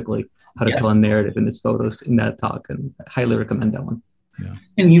specifically, how to tell a narrative in his photos in that talk, and I highly recommend that one. Yeah.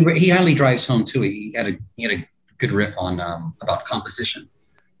 And he highly drives home too. He had a good riff on about composition,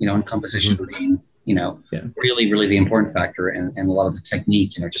 and composition being, really, really the important factor, and a lot of the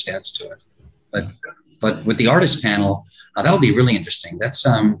technique, just adds to it. But with the artist panel, that'll be really interesting. That's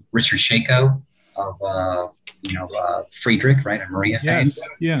Richard Shako of Friedrich, right? And Maria fame.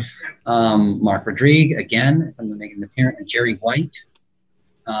 Yes. Mark Rodriguez again, making an appearance, and Jerry White,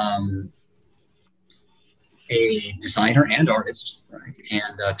 a designer and artist, right?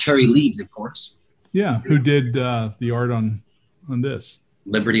 And Terry Leeds, of course. Yeah, who did the art on this?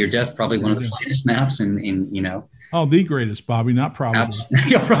 Liberty or Death, probably one of the finest maps in. Oh, the greatest, Bobby, not probably.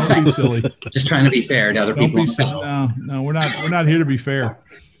 You're right. Don't be silly. Just trying to be fair to other Don't people. be silly. No, we're not here to be fair.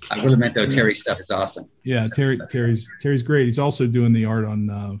 I really meant though, Terry's stuff is awesome. Yeah, Terry's great. He's also doing the art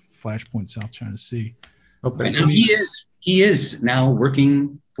on Flashpoint South China Sea. Okay. Right now he is now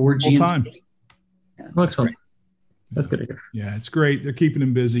working for GMT. Yeah. Oh, excellent. That's good to hear. Yeah, it's great. They're keeping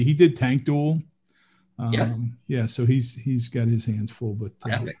him busy. He did Tank Duel. So he's got his hands full. But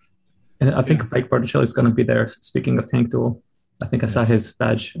and I think Mike Barticelli is going to be there. Speaking of Tank Duel, I think I saw his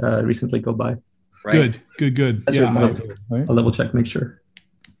badge recently go by. Right. Good. That's I'll level check, make sure.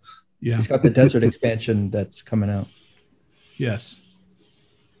 Yeah, he's got the desert expansion that's coming out. Yes.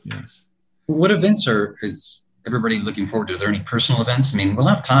 What events is everybody looking forward to? Are there any personal events? I mean, we'll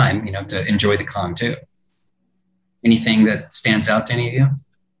have time, to enjoy the con too. Anything that stands out to any of you?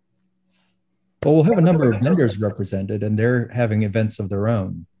 Well, we'll have a number of vendors represented, and they're having events of their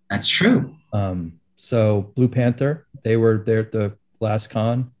own. That's true. So Blue Panther, they were there at the last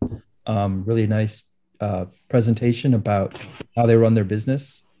con. Really nice presentation about how they run their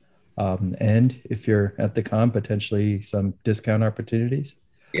business. And if you're at the con, potentially some discount opportunities.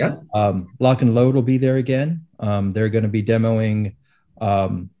 Yeah. Lock and Load will be there again. They're going to be demoing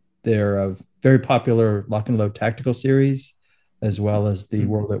their very popular Lock and Load tactical series, as well as the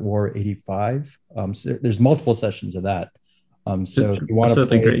World at War 85. So there's multiple sessions of that. So if you want to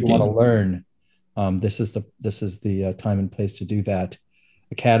play, if you want to learn, this is the time and place to do that.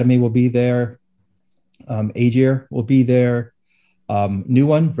 Academy will be there. Aegir will be there. New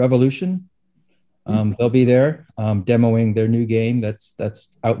one, Revolution. They'll be there demoing their new game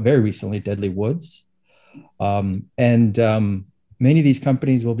that's out very recently, Deadly Woods. And many of these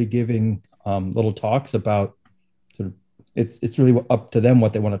companies will be giving little talks about sort of, it's really up to them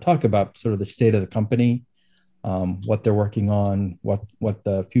what they want to talk about, sort of the state of the company, what they're working on, what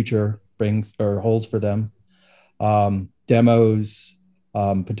the future brings or holds for them. Demos,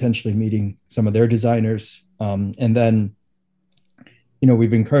 potentially meeting some of their designers. And then,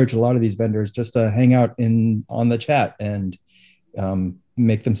 we've encouraged a lot of these vendors just to hang out on the chat and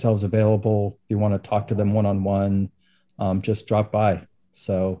make themselves available. If you want to talk to them one-on-one, just drop by.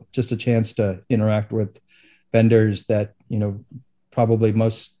 So just a chance to interact with vendors that, probably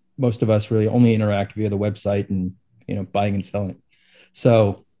most of us really only interact via the website and, buying and selling.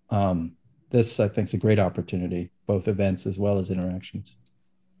 So this, I think, is a great opportunity, both events as well as interactions.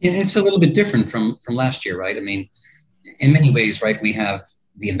 Yeah, it's a little bit different from last year, right? I mean, in many ways, right, we have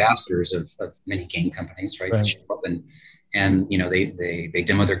the ambassadors of many game companies, right? That show up and they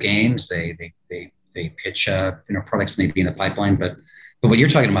demo their games, they pitch products maybe in the pipeline, but what you're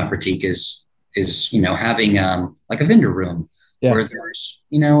talking about, Pratik, is having like a vendor room where there's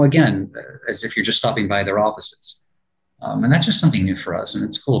again, as if you're just stopping by their offices, and that's just something new for us, and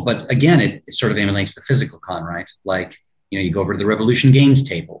it's cool. But again, it sort of emulates the physical con, right? Like you go over to the Revolution Games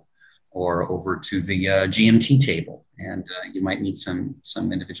table or over to the GMT table, and you might meet some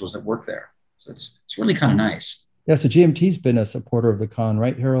individuals that work there. So it's really kind of nice. Yeah, so GMT's been a supporter of the con,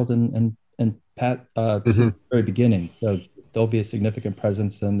 right, Harold and Pat, since the very beginning. So there'll be a significant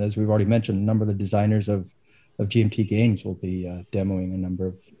presence, and as we've already mentioned, a number of the designers of GMT Games will be demoing a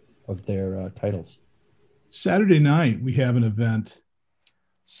number of their titles. Saturday night we have an event,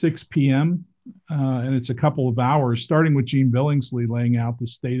 6 p.m. And it's a couple of hours, starting with Gene Billingsley laying out the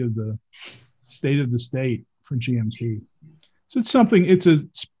state of the state for GMT. So it's something. It's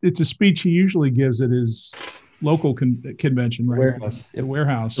a speech he usually gives at his local convention, right?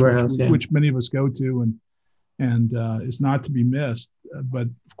 Warehouse, which many of us go to, and is not to be missed. But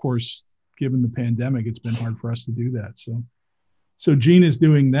of course, given the pandemic, it's been hard for us to do that. So Gene is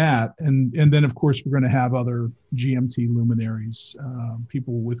doing that, and then of course we're going to have other GMT luminaries,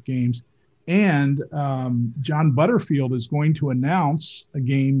 people with games. And John Butterfield is going to announce a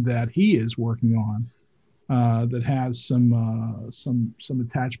game that he is working on that has some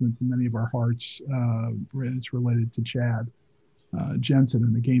attachment to many of our hearts. It's related to Chad. Jensen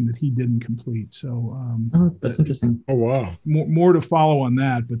in a game that he didn't complete. So that's interesting. Oh wow! More to follow on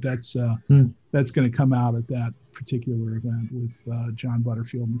that, but that's going to come out at that particular event with John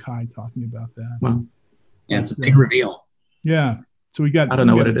Butterfield and Kai talking about that. Wow. Yeah, it's a big reveal. Yeah. So I don't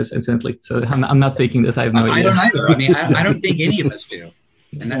know what it is, incidentally. So I'm not thinking this. I have no idea. I don't either. I mean, I don't think any of us do.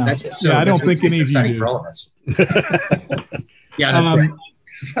 And that's just so. I don't think any of you do. For all of us. Yeah, that's right.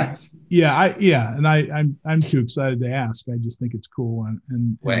 And I'm too excited to ask. I just think it's cool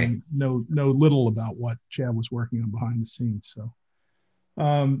and know little about what Chad was working on behind the scenes. So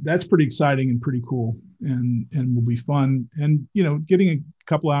that's pretty exciting and pretty cool, and will be fun. And getting a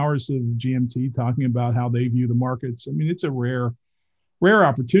couple hours of GMT talking about how they view the markets. I mean, it's a rare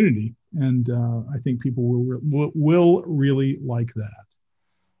opportunity, and I think people will really like that.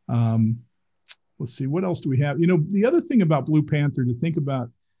 Let's see, what else do we have? The other thing about Blue Panther to think about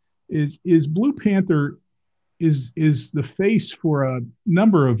is Blue Panther is the face for a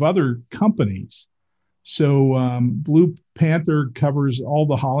number of other companies. So Blue Panther covers all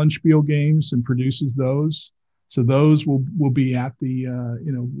the Hollandspiel games and produces those. So those will be at the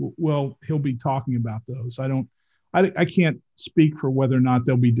he'll be talking about those. I can't speak for whether or not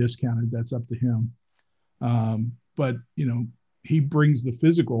they'll be discounted. That's up to him. But he brings the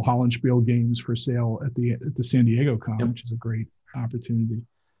physical Hollandspiel games for sale at the San Diego Con, which is a great opportunity.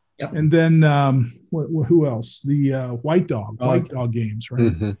 Yep. And then who else? The White Dog games, right?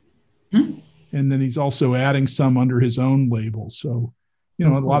 Mm-hmm. And then he's also adding some under his own label. So, a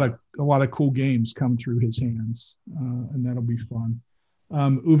lot of cool games come through his hands, and that'll be fun.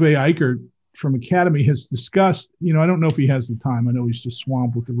 Uwe Eichert from Academy has discussed. I don't know if he has the time. I know he's just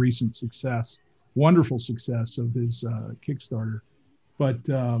swamped with the recent wonderful success of his Kickstarter. But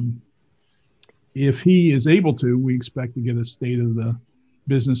if he is able to, we expect to get a state of the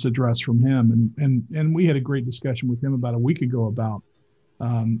business address from him. And we had a great discussion with him about a week ago about,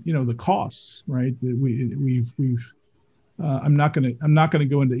 the costs, right? I'm not going to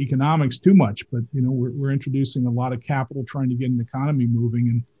go into economics too much, but we're introducing a lot of capital trying to get an economy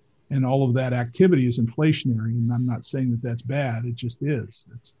moving, and all of that activity is inflationary. And I'm not saying that that's bad. It just is.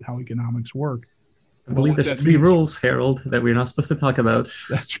 That's how economics work. I believe there's 3 rules, Harold, that we're not supposed to talk about.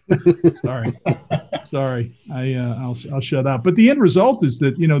 That's right. Sorry. I'll shut up. But the end result is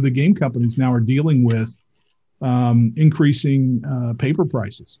that the game companies now are dealing with increasing paper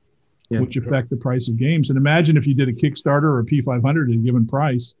prices, which affect the price of games. And imagine if you did a Kickstarter or a P500 at a given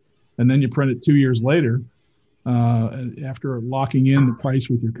price, and then you print it 2 years later, after locking in the price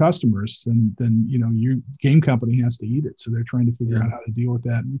with your customers, and then your game company has to eat it. So they're trying to figure out how to deal with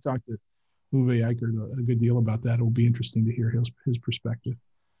that. And we talked to Uwe Eichert a good deal about that. It will be interesting to hear his perspective.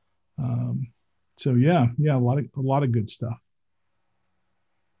 So a lot of good stuff.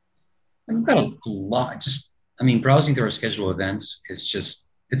 We've got a lot. Browsing through our schedule of events is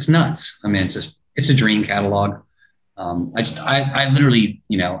it's nuts. I mean, it's a dream catalog. I literally,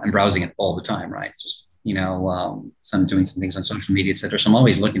 I'm browsing it all the time, right? So I'm doing some things on social media, et cetera. So I'm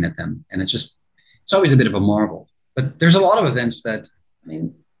always looking at them, and it's always a bit of a marvel. But there's a lot of events that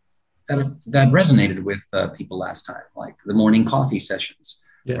resonated with people last time, like the morning coffee sessions,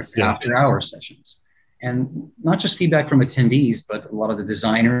 after hours sessions, and not just feedback from attendees, but a lot of the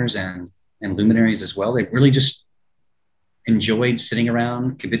designers and luminaries as well. They really just enjoyed sitting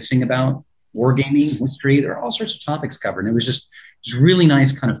around kibitzing about wargaming, history. There are all sorts of topics covered. And it was really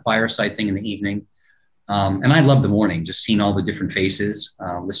nice kind of fireside thing in the evening. And I love the morning, just seeing all the different faces,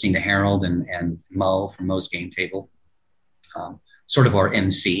 listening to Harold and Mo from Mo's Game Table, sort of our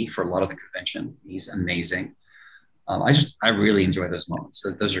MC for a lot of the convention. He's amazing. I really enjoy those moments.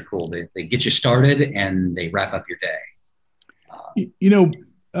 So those are cool. They get you started and they wrap up your day.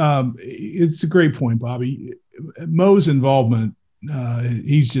 It's a great point, Bobby. Mo's involvement,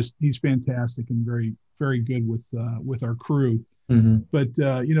 he's fantastic and very, very good with our crew. Mm-hmm. But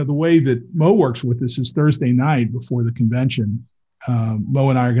the way that Mo works with us is Thursday night before the convention. Mo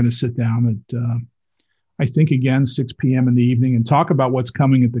and I are going to sit down at I think again 6 p.m. in the evening and talk about what's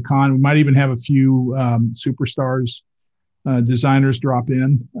coming at the con. We might even have a few superstars designers drop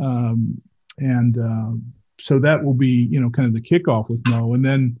in, so that will be kind of the kickoff with Mo, and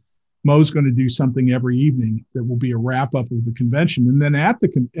then Mo's going to do something every evening that will be a wrap up of the convention, and then at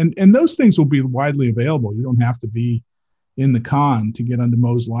the and those things will be widely available. You don't have to be in the con to get onto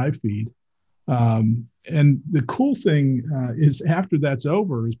Mo's live feed. And the cool thing is after that's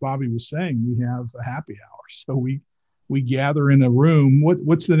over, as Bobby was saying, we have a happy hour. So we gather in a room.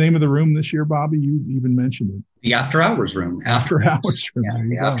 What's the name of the room this year, Bobby? You even mentioned it. The After Hours Room. After Hours Room. Yeah,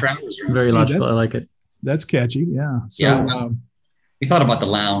 the After Hours Room. Very logical. I like it. That's catchy. Yeah. So, we thought about the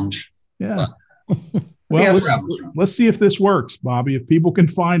lounge. Yeah. Well, After Hours room. let's see if this works, Bobby. If people can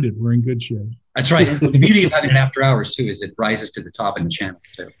find it, we're in good shape. That's right. The beauty of having an after hours too is it rises to the top in the channels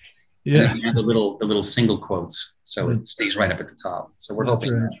too. Yeah, and you have the little single quotes, so it stays right up at the top. So we're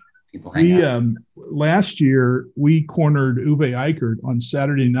hoping that people hang out. Last year we cornered Uwe Eichert on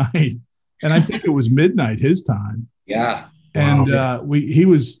Saturday night, and I think it was midnight his time. Yeah. And he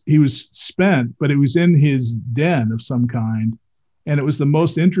was spent, but it was in his den of some kind, and it was the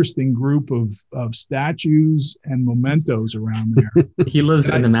most interesting group of statues and mementos around there. He lives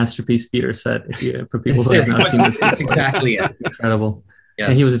in the Masterpiece Theater set. For people who have not seen this, that's exactly it. It's incredible. Yes.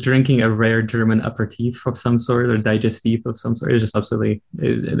 And he was drinking a rare German aperitif of some sort, or digestif of some sort. It was just absolutely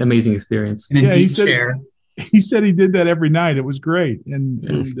an amazing experience. In a deep chair. He said he did that every night. It was great, and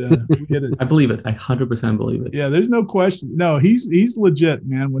we did it. I believe it. I 100% believe it. Yeah, there's no question. No, he's legit,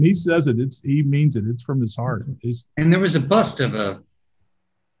 man. When he says it, he means it. It's from his heart. And there was a bust of a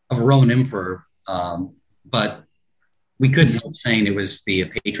Roman emperor, but we couldn't help saying it was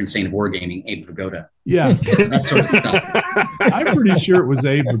the patron saint of wargaming, Abe Vigoda. Yeah, that sort of stuff. I'm pretty sure it was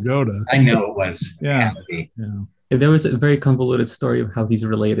Abe Vigoda. I know it was. Yeah. There was a very convoluted story of how he's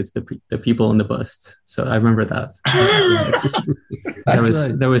related to the people in the busts. So I remember that.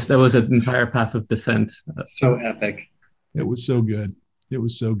 There was an entire path of descent. So epic. It was so good. It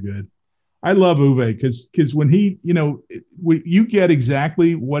was so good. I love Uwe because when he, you get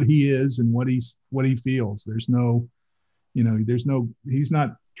exactly what he is and what he feels. There's no, he's not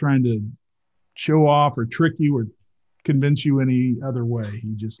trying to show off or trick you or convince you any other way.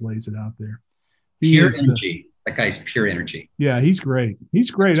 He just lays it out there. Pure energy. That guy's pure energy. Yeah, he's great.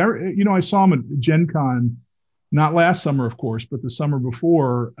 He's great. I saw him at Gen Con, not last summer, of course, but the summer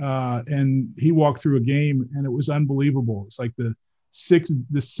before, and he walked through a game, and it was unbelievable. It's like the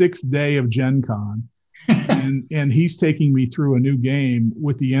sixth day of Gen Con, and he's taking me through a new game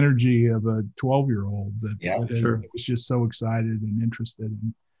with the energy of a 12-year-old that was just so excited and interested.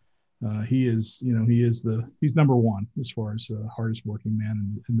 And he's number one as far as the hardest working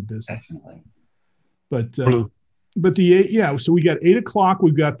man in the business. Definitely. But so we got 8 o'clock.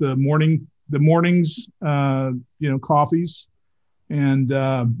 We've got the mornings, coffees, and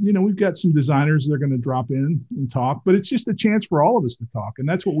we've got some designers that are going to drop in and talk. But it's just a chance for all of us to talk, and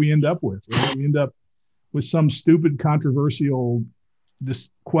that's what we end up with. Right? We end up with some stupid, controversial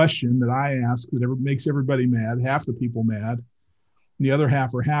question that I ask that makes everybody mad. Half the people mad, and the other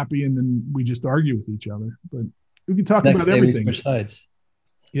half are happy, and then we just argue with each other. But we can talk about everything. Switch sides.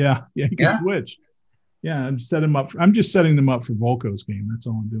 Yeah, you can switch. Yeah, I'm just setting them up for Volko's game. That's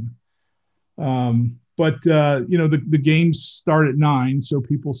all I'm doing. But the games start at 9, so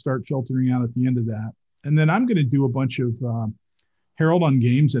people start filtering out at the end of that. And then I'm going to do a bunch of Herald on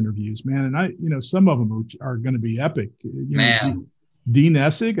Games interviews, man. And some of them are going to be epic. Man. Dean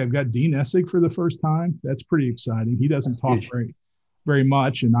Essig, I've got Dean Essig for the first time. That's pretty exciting. He doesn't talk very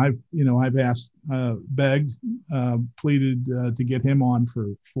much, and I've asked, begged, pleaded to get him on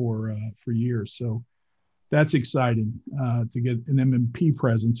for years. So that's exciting to get an MMP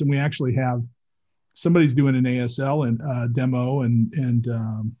presence. And we actually have somebody's doing an ASL and demo, and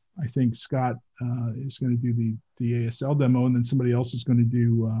I think Scott is going to do the ASL demo, and then somebody else is going to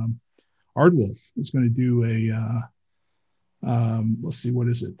do Ardwolf is going to do a let's see, what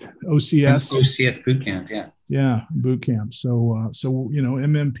is it? OCS boot camp. Yeah, boot camp. So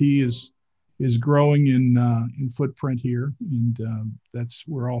MMP is growing in footprint here, and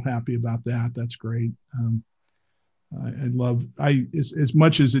we're all happy about that. That's great. As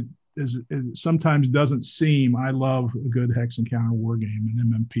much as it sometimes doesn't seem, I love a good Hex Encounter war game,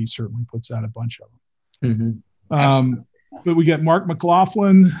 and MMP certainly puts out a bunch of them. Mm-hmm. But we got Mark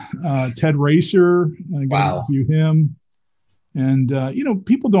McLaughlin, Ted Racer. I got to review him. And,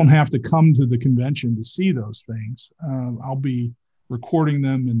 people don't have to come to the convention to see those things. I'll be recording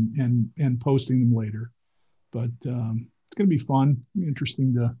them and posting them later. But it's going to be fun,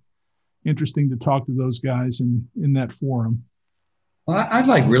 interesting to talk to those guys in that forum. Well, I'd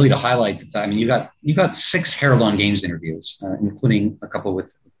like really to highlight the fact. I mean, you got 6 Herald on Games interviews, including a couple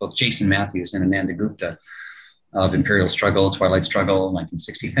with both Jason Matthews and Ananda Gupta of Imperial Struggle, Twilight Struggle,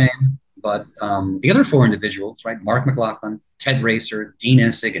 1960 fame. But the other 4 individuals, right? Mark McLaughlin, Ted Racer, Dean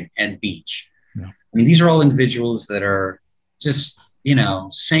Essig, and Ed Beach. Yeah. I mean, these are all individuals that are just,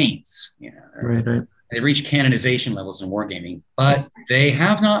 saints. Right. They reach canonization levels in wargaming, but they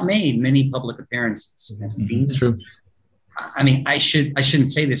have not made many public appearances. True. I mean, I shouldn't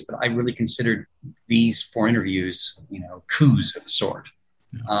say this, but I really considered these 4 interviews, coups of a sort.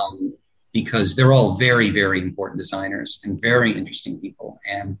 Yeah. Because they're all very, very important designers and very interesting people,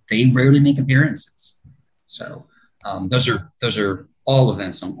 and they rarely make appearances. So those are all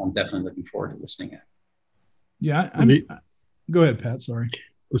events I'm definitely looking forward to listening at. Yeah, go ahead, Pat. Sorry. I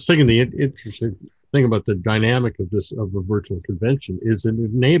was thinking the interesting thing about the dynamic of a virtual convention is it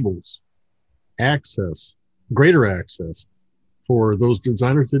enables greater access for those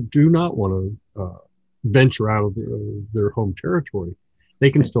designers that do not want to venture out of their home territory. They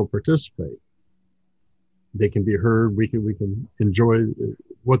can still participate. They can be heard. We can enjoy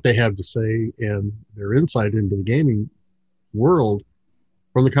what they have to say and their insight into the gaming world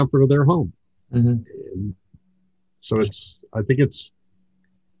from the comfort of their home. Mm-hmm. And so I think it's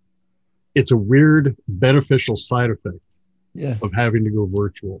a weird beneficial side effect of having to go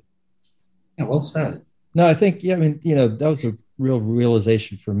virtual. Yeah, well said. No, I think, that was a real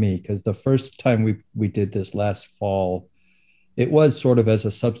realization for me, because the first time we did this last fall, it was sort of as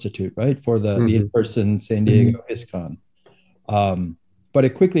a substitute, right, for the in-person San Diego HISCON. But it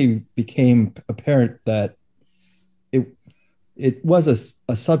quickly became apparent that it was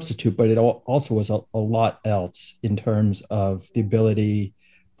a substitute, but it also was a lot else in terms of the ability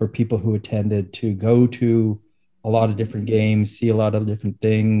for people who attended to go to a lot of different games, see a lot of different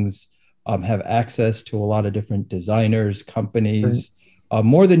things, have access to a lot of different designers, companies,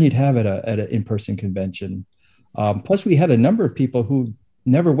 more than you'd have at an in-person convention. Plus, we had a number of people who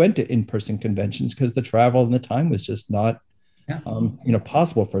never went to in-person conventions because the travel and the time was just not,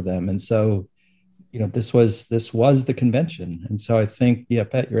 possible for them. And so, this was the convention. And so I think,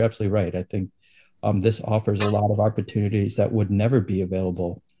 Pat, you're absolutely right. I think this offers a lot of opportunities that would never be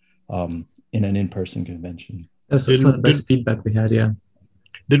available in an in-person convention. That's some of the best feedback we had, yeah.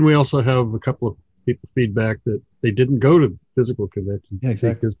 Didn't we also have a couple of people feedback that they didn't go to physical conventions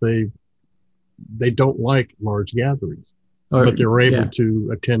because they don't like large gatherings, but they were able to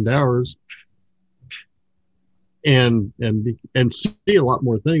attend ours and see a lot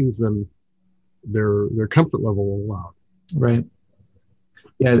more things than their comfort level allowed. Right.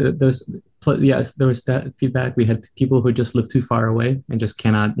 Yeah, there was that feedback. We had people who just live too far away and just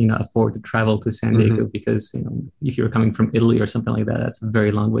cannot, afford to travel to San Diego because, if you're coming from Italy or something like that, that's a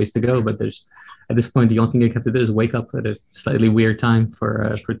very long ways to go. But at this point, the only thing you have to do is wake up at a slightly weird time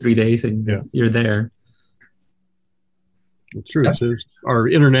for 3 days and you're there. It's true. So our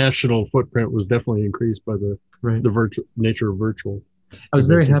international footprint was definitely increased by the virtual nature of virtual. I was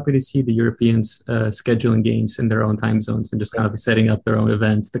very happy to see the Europeans scheduling games in their own time zones and just kind of setting up their own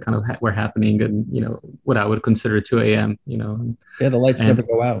events that kind of were happening and, what I would consider 2 a.m., Yeah, the lights never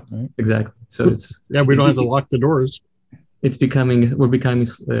go out, right? Exactly. So we don't have to lock the doors. We're becoming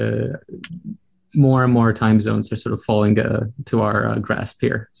more and more time zones are sort of falling to our grasp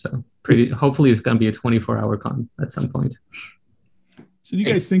here. So hopefully it's going to be a 24-hour con at some point. So do you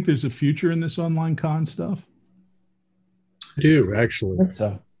guys think there's a future in this online con stuff? I do, actually. I think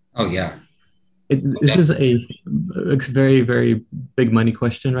so. Oh, yeah. This is a very, very big money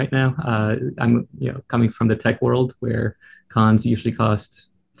question right now. I'm coming from the tech world where cons usually cost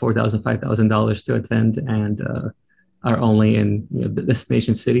 $4,000, $5,000 to attend and are only in the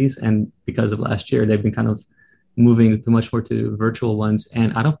destination cities. And because of last year, they've been kind of moving much more to virtual ones.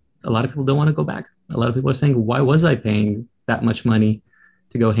 And a lot of people don't want to go back. A lot of people are saying, why was I paying that much money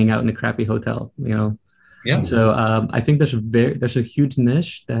to go hang out in a crappy hotel? Yeah. So I think there's a huge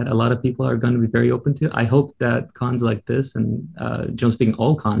niche that a lot of people are going to be very open to. I hope that cons like this and generally speaking,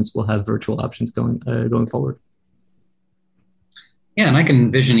 all cons will have virtual options going forward. Yeah, and I can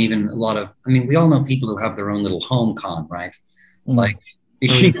envision even a lot of. We all know people who have their own little home con, right? Like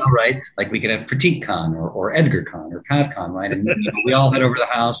right? Like we could have Pratik Con or Edgar Con or Pat Con, right? And we all head over to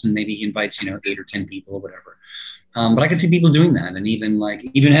the house and maybe he invites 8 or 10 people or whatever. But I can see people doing that, and even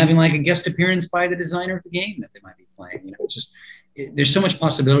having a guest appearance by the designer of the game that they might be playing. There's so much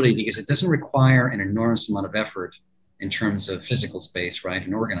possibility because it doesn't require an enormous amount of effort in terms of physical space, right,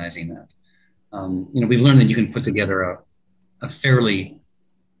 and organizing that. We've learned that you can put together a fairly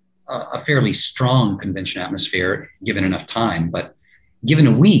strong convention atmosphere given enough time, but given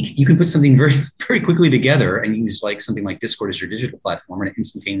a week, you can put something very, very quickly together and use something like Discord as your digital platform and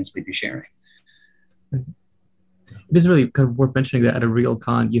instantaneously be sharing. It is really kind of worth mentioning that at a real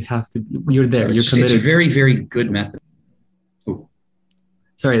con, you're there, you're committed. It's a very, very good method. Ooh.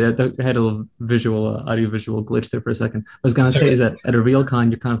 Sorry, that I had a little audio-visual glitch there for a second. What I was going to say is that at a real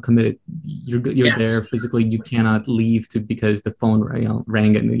con, you're kind of committed. You're there physically. You cannot leave because the phone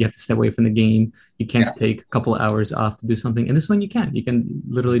rang and you have to step away from the game. You can't take a couple of hours off to do something. And this one you can. You can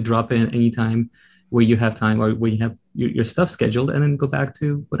literally drop in anytime where you have time or where you have your stuff scheduled and then go back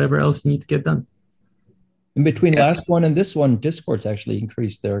to whatever else you need to get done. In between last one and this one, Discord's actually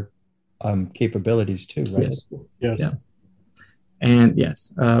increased their capabilities too, right? Yes. Yeah. And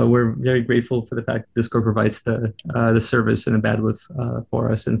yes, we're very grateful for the fact that Discord provides the service and the bandwidth for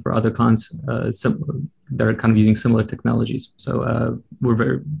us and for other cons they're kind of using similar technologies. So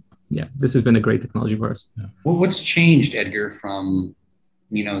this has been a great technology for us. Yeah. Well, what's changed, Edgar, from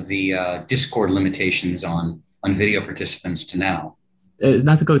the Discord limitations on video participants to now?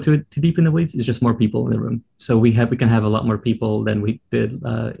 Not to go too deep in the weeds, it's just more people in the room. So we can have a lot more people than we did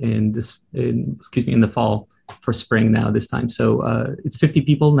in the fall for spring now this time. So it's 50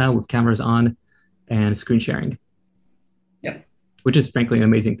 people now with cameras on and screen sharing. Yeah. Which is frankly an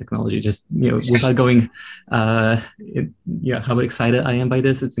amazing technology. Just, without going, how excited I am by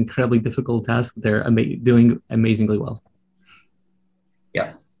this. It's an incredibly difficult task. They're doing amazingly well.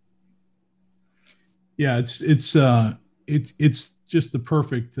 Yeah. Yeah, it's just the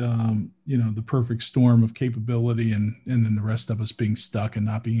perfect, the perfect storm of capability, and then the rest of us being stuck and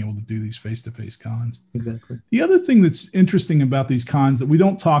not being able to do these face-to-face cons. Exactly. The other thing that's interesting about these cons that we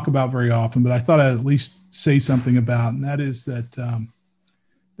don't talk about very often, but I thought I'd at least say something about, and that is that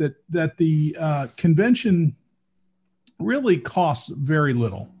the convention really costs very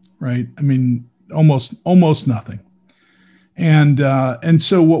little, right? I mean, almost nothing. And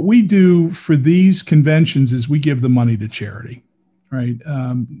so what we do for these conventions is we give the money to charity, right?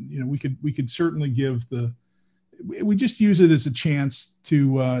 We could certainly we just use it as a chance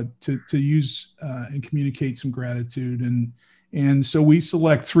to use and communicate some gratitude, and so we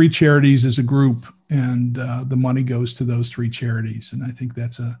select 3 charities as a group, and the money goes to those 3 charities, and I think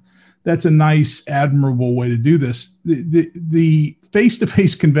that's a nice, admirable way to do this. The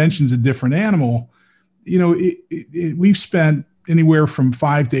face-to-face convention is a different animal. We've spent anywhere from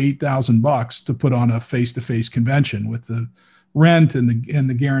 $5,000 to $8,000 to put on a face-to-face convention, with the rent and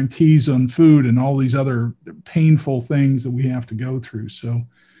the guarantees on food and all these other painful things that we have to go through. So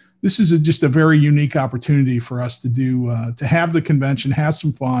this is just a very unique opportunity for us to to have the convention, have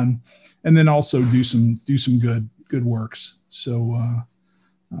some fun, and then also do some good works. So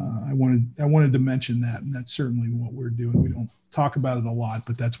I wanted to mention that, and that's certainly what we're doing. We don't talk about it a lot,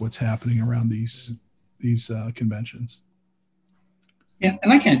 but that's what's happening around these conventions. Yeah,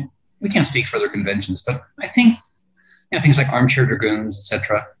 and we can't speak for other conventions, but I think things like Armchair Dragoons,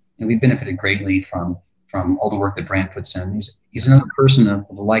 etc. We've benefited greatly from all the work that Brant puts in. He's another person of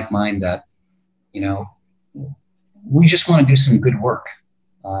a like mind that, we just want to do some good work.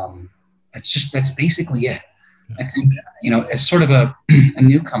 That's basically it. I think, as sort of a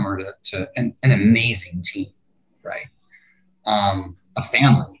newcomer to an amazing team, right? A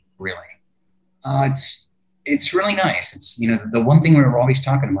family, really. It's really nice. It's, the one thing we were always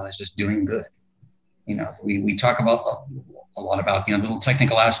talking about is just doing good. We talk about a lot about, the little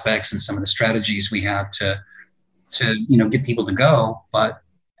technical aspects and some of the strategies we have to get people to go. But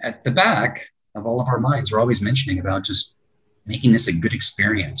at the back of all of our minds, we're always mentioning about just making this a good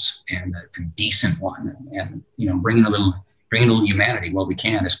experience and a decent one, and bringing a little humanity while we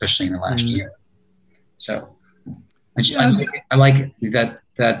can, especially in the last year. So I like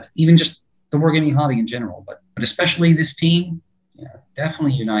that even just the wargaming hobby in general, but especially this team,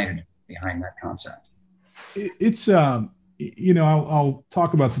 definitely united behind that concept. It's I'll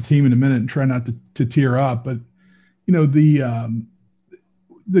talk about the team in a minute and try not to tear up, but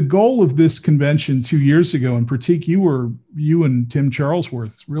the goal of this convention 2 years ago, and Pratik, you and Tim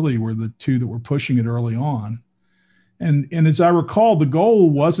Charlesworth really were the two that were pushing it early on. And as I recall, the goal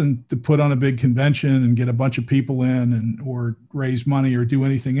wasn't to put on a big convention and get a bunch of people in or raise money or do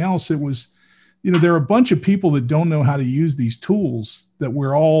anything else. It was, there are a bunch of people that don't know how to use these tools that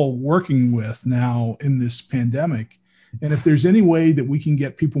we're all working with now in this pandemic. And if there's any way that we can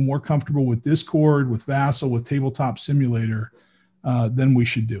get people more comfortable with Discord, with Vassal, with Tabletop Simulator, then we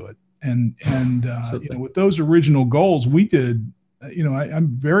should do it. And with those original goals, we did. I'm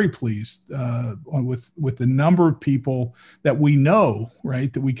very pleased with the number of people that we know,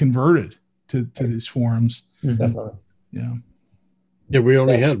 right, that we converted to these forums. Definitely. Yeah. Yeah, we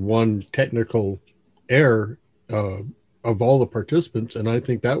only had one technical error of all the participants, and I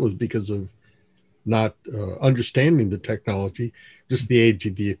think that was because of not understanding the technology, just the age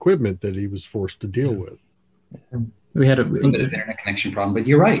of the equipment that he was forced to deal with. We had a little bit of internet connection problem, but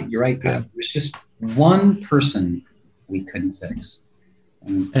you're right, Pat. Yeah. It was just one person we couldn't fix.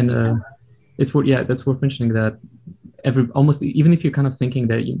 And it's that's worth mentioning that almost even if you're kind of thinking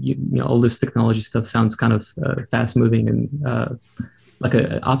that all this technology stuff sounds kind of fast moving and like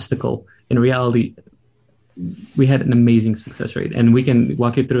an obstacle, in reality we had an amazing success rate, and we can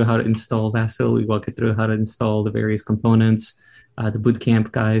walk you through how to install Vassal. We walk you through how to install the various components. The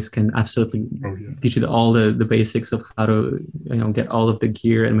bootcamp guys can absolutely teach you all the basics of how to get all of the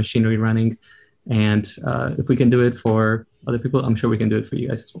gear and machinery running. And if we can do it for other people, I'm sure we can do it for you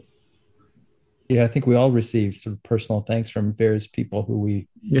guys as well. Yeah, I think we all received some personal thanks from various people who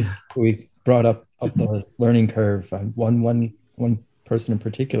we brought up the learning curve. One person in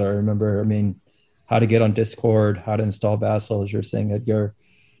particular, I remember. I mean, how to get on Discord, how to install Vassal, as you're saying, Edgar,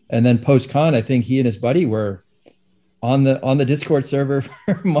 and then post-con, I think he and his buddy were on the Discord server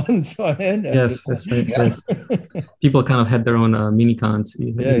for months on end. Yes, that's right. Yes. People kind of had their own mini cons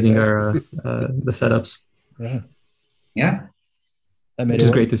using our the setups. Yeah. Which is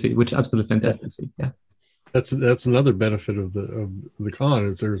great to see, which is absolutely fantastic to see. Yeah. That's another benefit of the con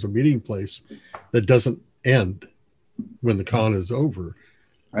is there's a meeting place that doesn't end when the con is over.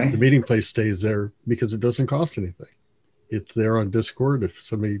 Right. The meeting place stays there because it doesn't cost anything. It's there on Discord.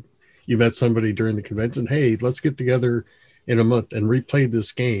 If you met somebody during the convention, hey, let's get together in a month and replay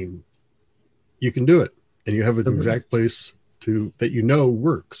this game. You can do it, and you have an exact place that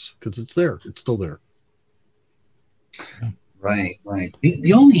works because it's there. It's still there. Right.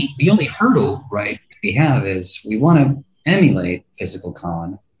 The only hurdle, right, we have is we want to emulate physical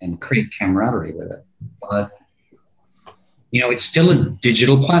con and create camaraderie with it, but it's still a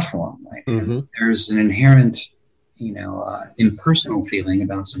digital platform, right? Mm-hmm. And there's an inherent, impersonal feeling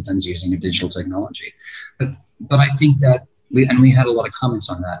about sometimes using a digital technology, but I think that we had a lot of comments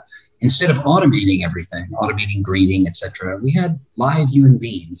on that. Instead of automating everything, automating greeting, etc., we had live human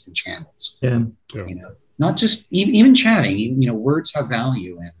beings in channels. Yeah. Not just even chatting. Words have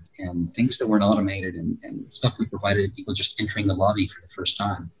value, and things that weren't automated, and stuff we provided people just entering the lobby for the first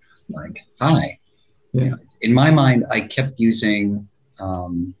time, like hi. Yeah. In my mind, I kept using Pat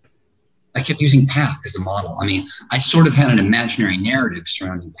as a model. I mean, I sort of had an imaginary narrative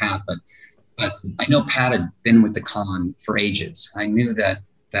surrounding Pat, but I know Pat had been with the con for ages. I knew that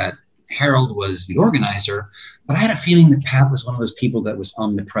Harold was the organizer, but I had a feeling that Pat was one of those people that was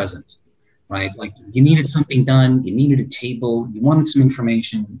omnipresent, right? Like you needed something done, you needed a table, you wanted some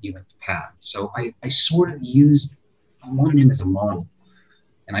information, you went to Pat. So I wanted him as a model.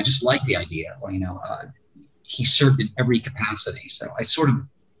 And I just like the idea, he served in every capacity. So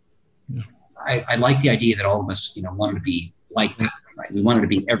I like the idea that all of us, wanted to be like that, right? We wanted to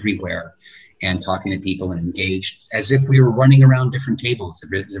be everywhere and talking to people and engaged as if we were running around different tables.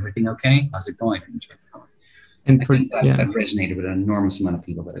 Is everything okay? How's it going? And I think that resonated with an enormous amount of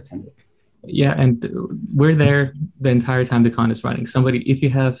people that attended. Yeah, and we're there the entire time the con is running. If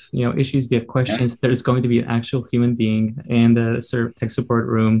you have issues, if you have questions, there's going to be an actual human being in the tech support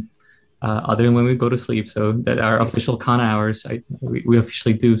room, other than when we go to sleep. So that our official con hours, we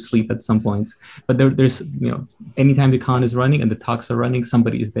officially do sleep at some points. But there's anytime the con is running and the talks are running,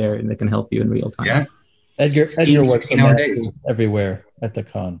 somebody is there and they can help you in real time. Yeah, Edgar was everywhere at the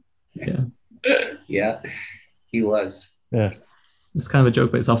con. Yeah, yeah, he was. Yeah. It's kind of a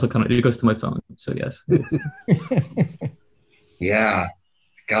joke, but it's also kind of, it goes to my phone. So yes. Yeah.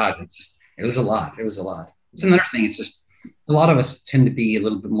 God, it was a lot. It was a lot. It's another thing. It's just a lot of us tend to be a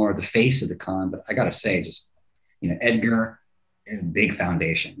little bit more the face of the con, but I got to say, Edgar is a big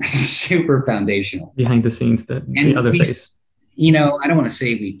foundation, super foundational. Behind the scenes, the other face. I don't want to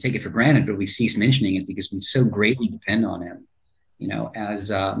say we take it for granted, but we cease mentioning it because we so greatly depend on him,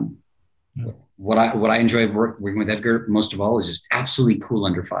 as what I enjoy working with Edgar most of all is just absolutely cool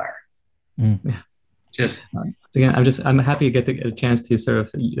under fire. Just again, I'm happy to get a chance to sort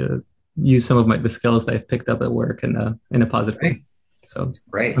of use some of the skills that I've picked up at work in a positive way. So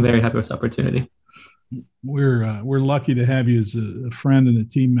great. I'm very happy with this opportunity. We're lucky to have you as a friend and a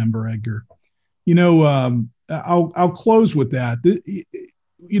team member, Edgar. I'll close with that.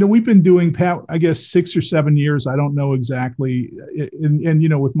 We've been doing Pat, I guess 6 or 7 years. I don't know exactly.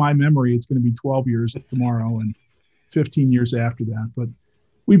 And with my memory, it's going to be 12 years tomorrow and 15 years after that. But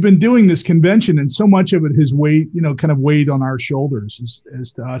we've been doing this convention, and so much of it has weighed on our shoulders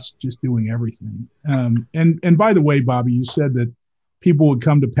as to us just doing everything. And by the way, Bobby, you said that people would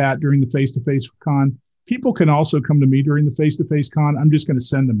come to Pat during the face-to-face con. People can also come to me during the face-to-face con. I'm just going to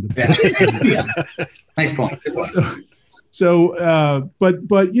send them to Pat. Yeah. Nice point. Good point. But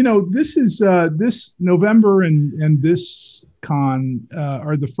this is this November and this con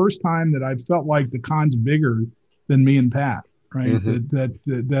are the first time that I've felt like the con's bigger than me and Pat, right?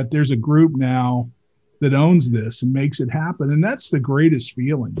 Mm-hmm. That there's a group now that owns this and makes it happen, and that's the greatest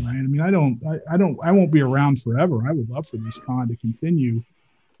feeling, right? I mean, I won't be around forever. I would love for this con to continue,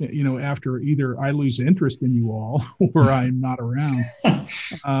 after either I lose interest in you all or I'm not around.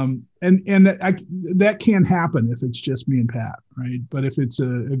 That can't happen if it's just me and Pat, right? But if it's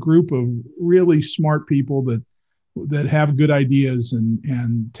a group of really smart people that have good ideas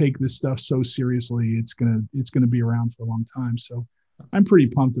and take this stuff so seriously, it's gonna be around for a long time. So I'm pretty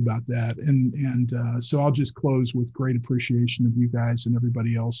pumped about that. And so I'll just close with great appreciation of you guys and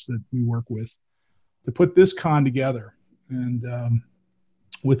everybody else that we work with to put this con together. And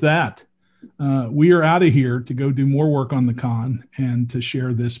with that, we are out of here to go do more work on the con and to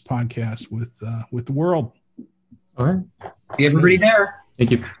share this podcast with the world. All right. See everybody there.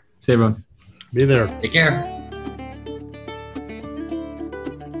 Thank you. See everyone. Be there. Take care.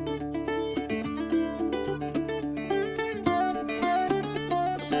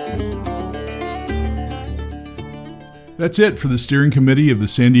 That's it for the steering committee of the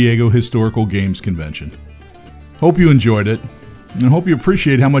San Diego Historical Games Convention. Hope you enjoyed it, and I hope you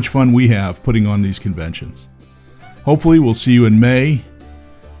appreciate how much fun we have putting on these conventions. Hopefully we'll see you in May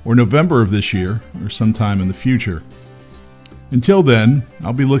or November of this year or sometime in the future. Until then,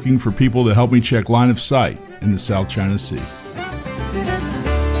 I'll be looking for people to help me check line of sight in the South China Sea.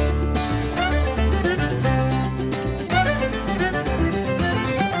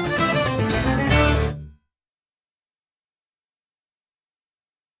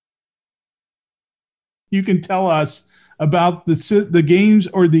 You can tell us about the games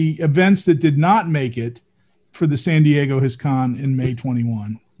or the events that did not make it for the San Diego HisCon in May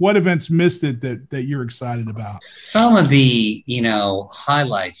 21. What events missed it that you're excited about? Some of the,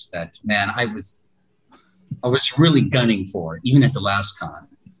 highlights that, man, I was really gunning for, even at the last con.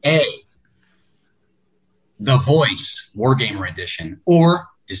 A, The Voice Wargamer Edition or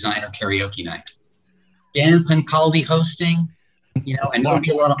Designer Karaoke Night. Dan Pancaldi hosting, and there'll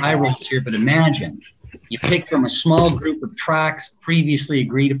be a lot of eye rolls here, but imagine you pick from a small group of tracks previously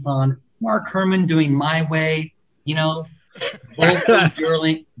agreed upon. Mark Herman doing My Way,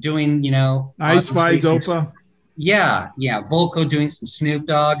 Volko doing, Ice Fights Opa. Yeah. Volko doing some Snoop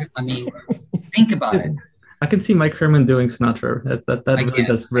Dogg. I mean, think about it. I can see Mike Herman doing Sinatra. That really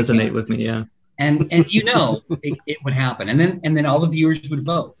does resonate with me. Yeah. And it would happen. And then all the viewers would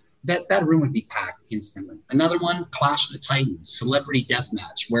vote. That room would be packed instantly. Another one, Clash of the Titans, Celebrity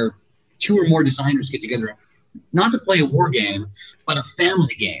Deathmatch, where 2 or more designers get together, not to play a war game, but a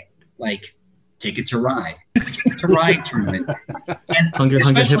family game, like Ticket to Ride tournament. And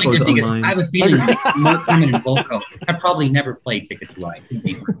especially good because I have a feeling Mark Herman and Volko have probably never played Ticket to Ride.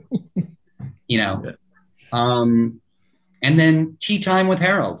 And then Tea Time with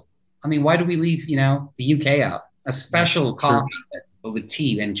Harold. I mean, why do we leave, the UK out? A special coffee with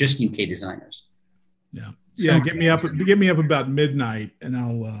tea and just UK designers. Yeah. Yeah, get me up about midnight, and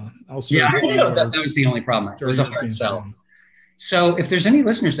I'll. Yeah, that was the only problem. It was a hard sell. So, if there's any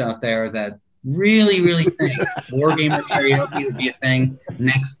listeners out there that really, really think Wargamer Karaoke would be a thing,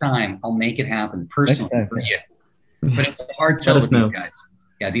 next time I'll make it happen personally for you. But it's a hard sell with these guys.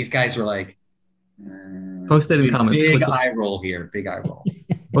 Yeah, these guys were like, post it in comments. Big eye roll here. Big eye roll.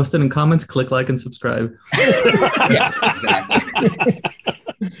 Post it in comments. Click like and subscribe. Yeah, exactly.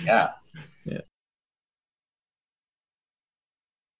 Yeah.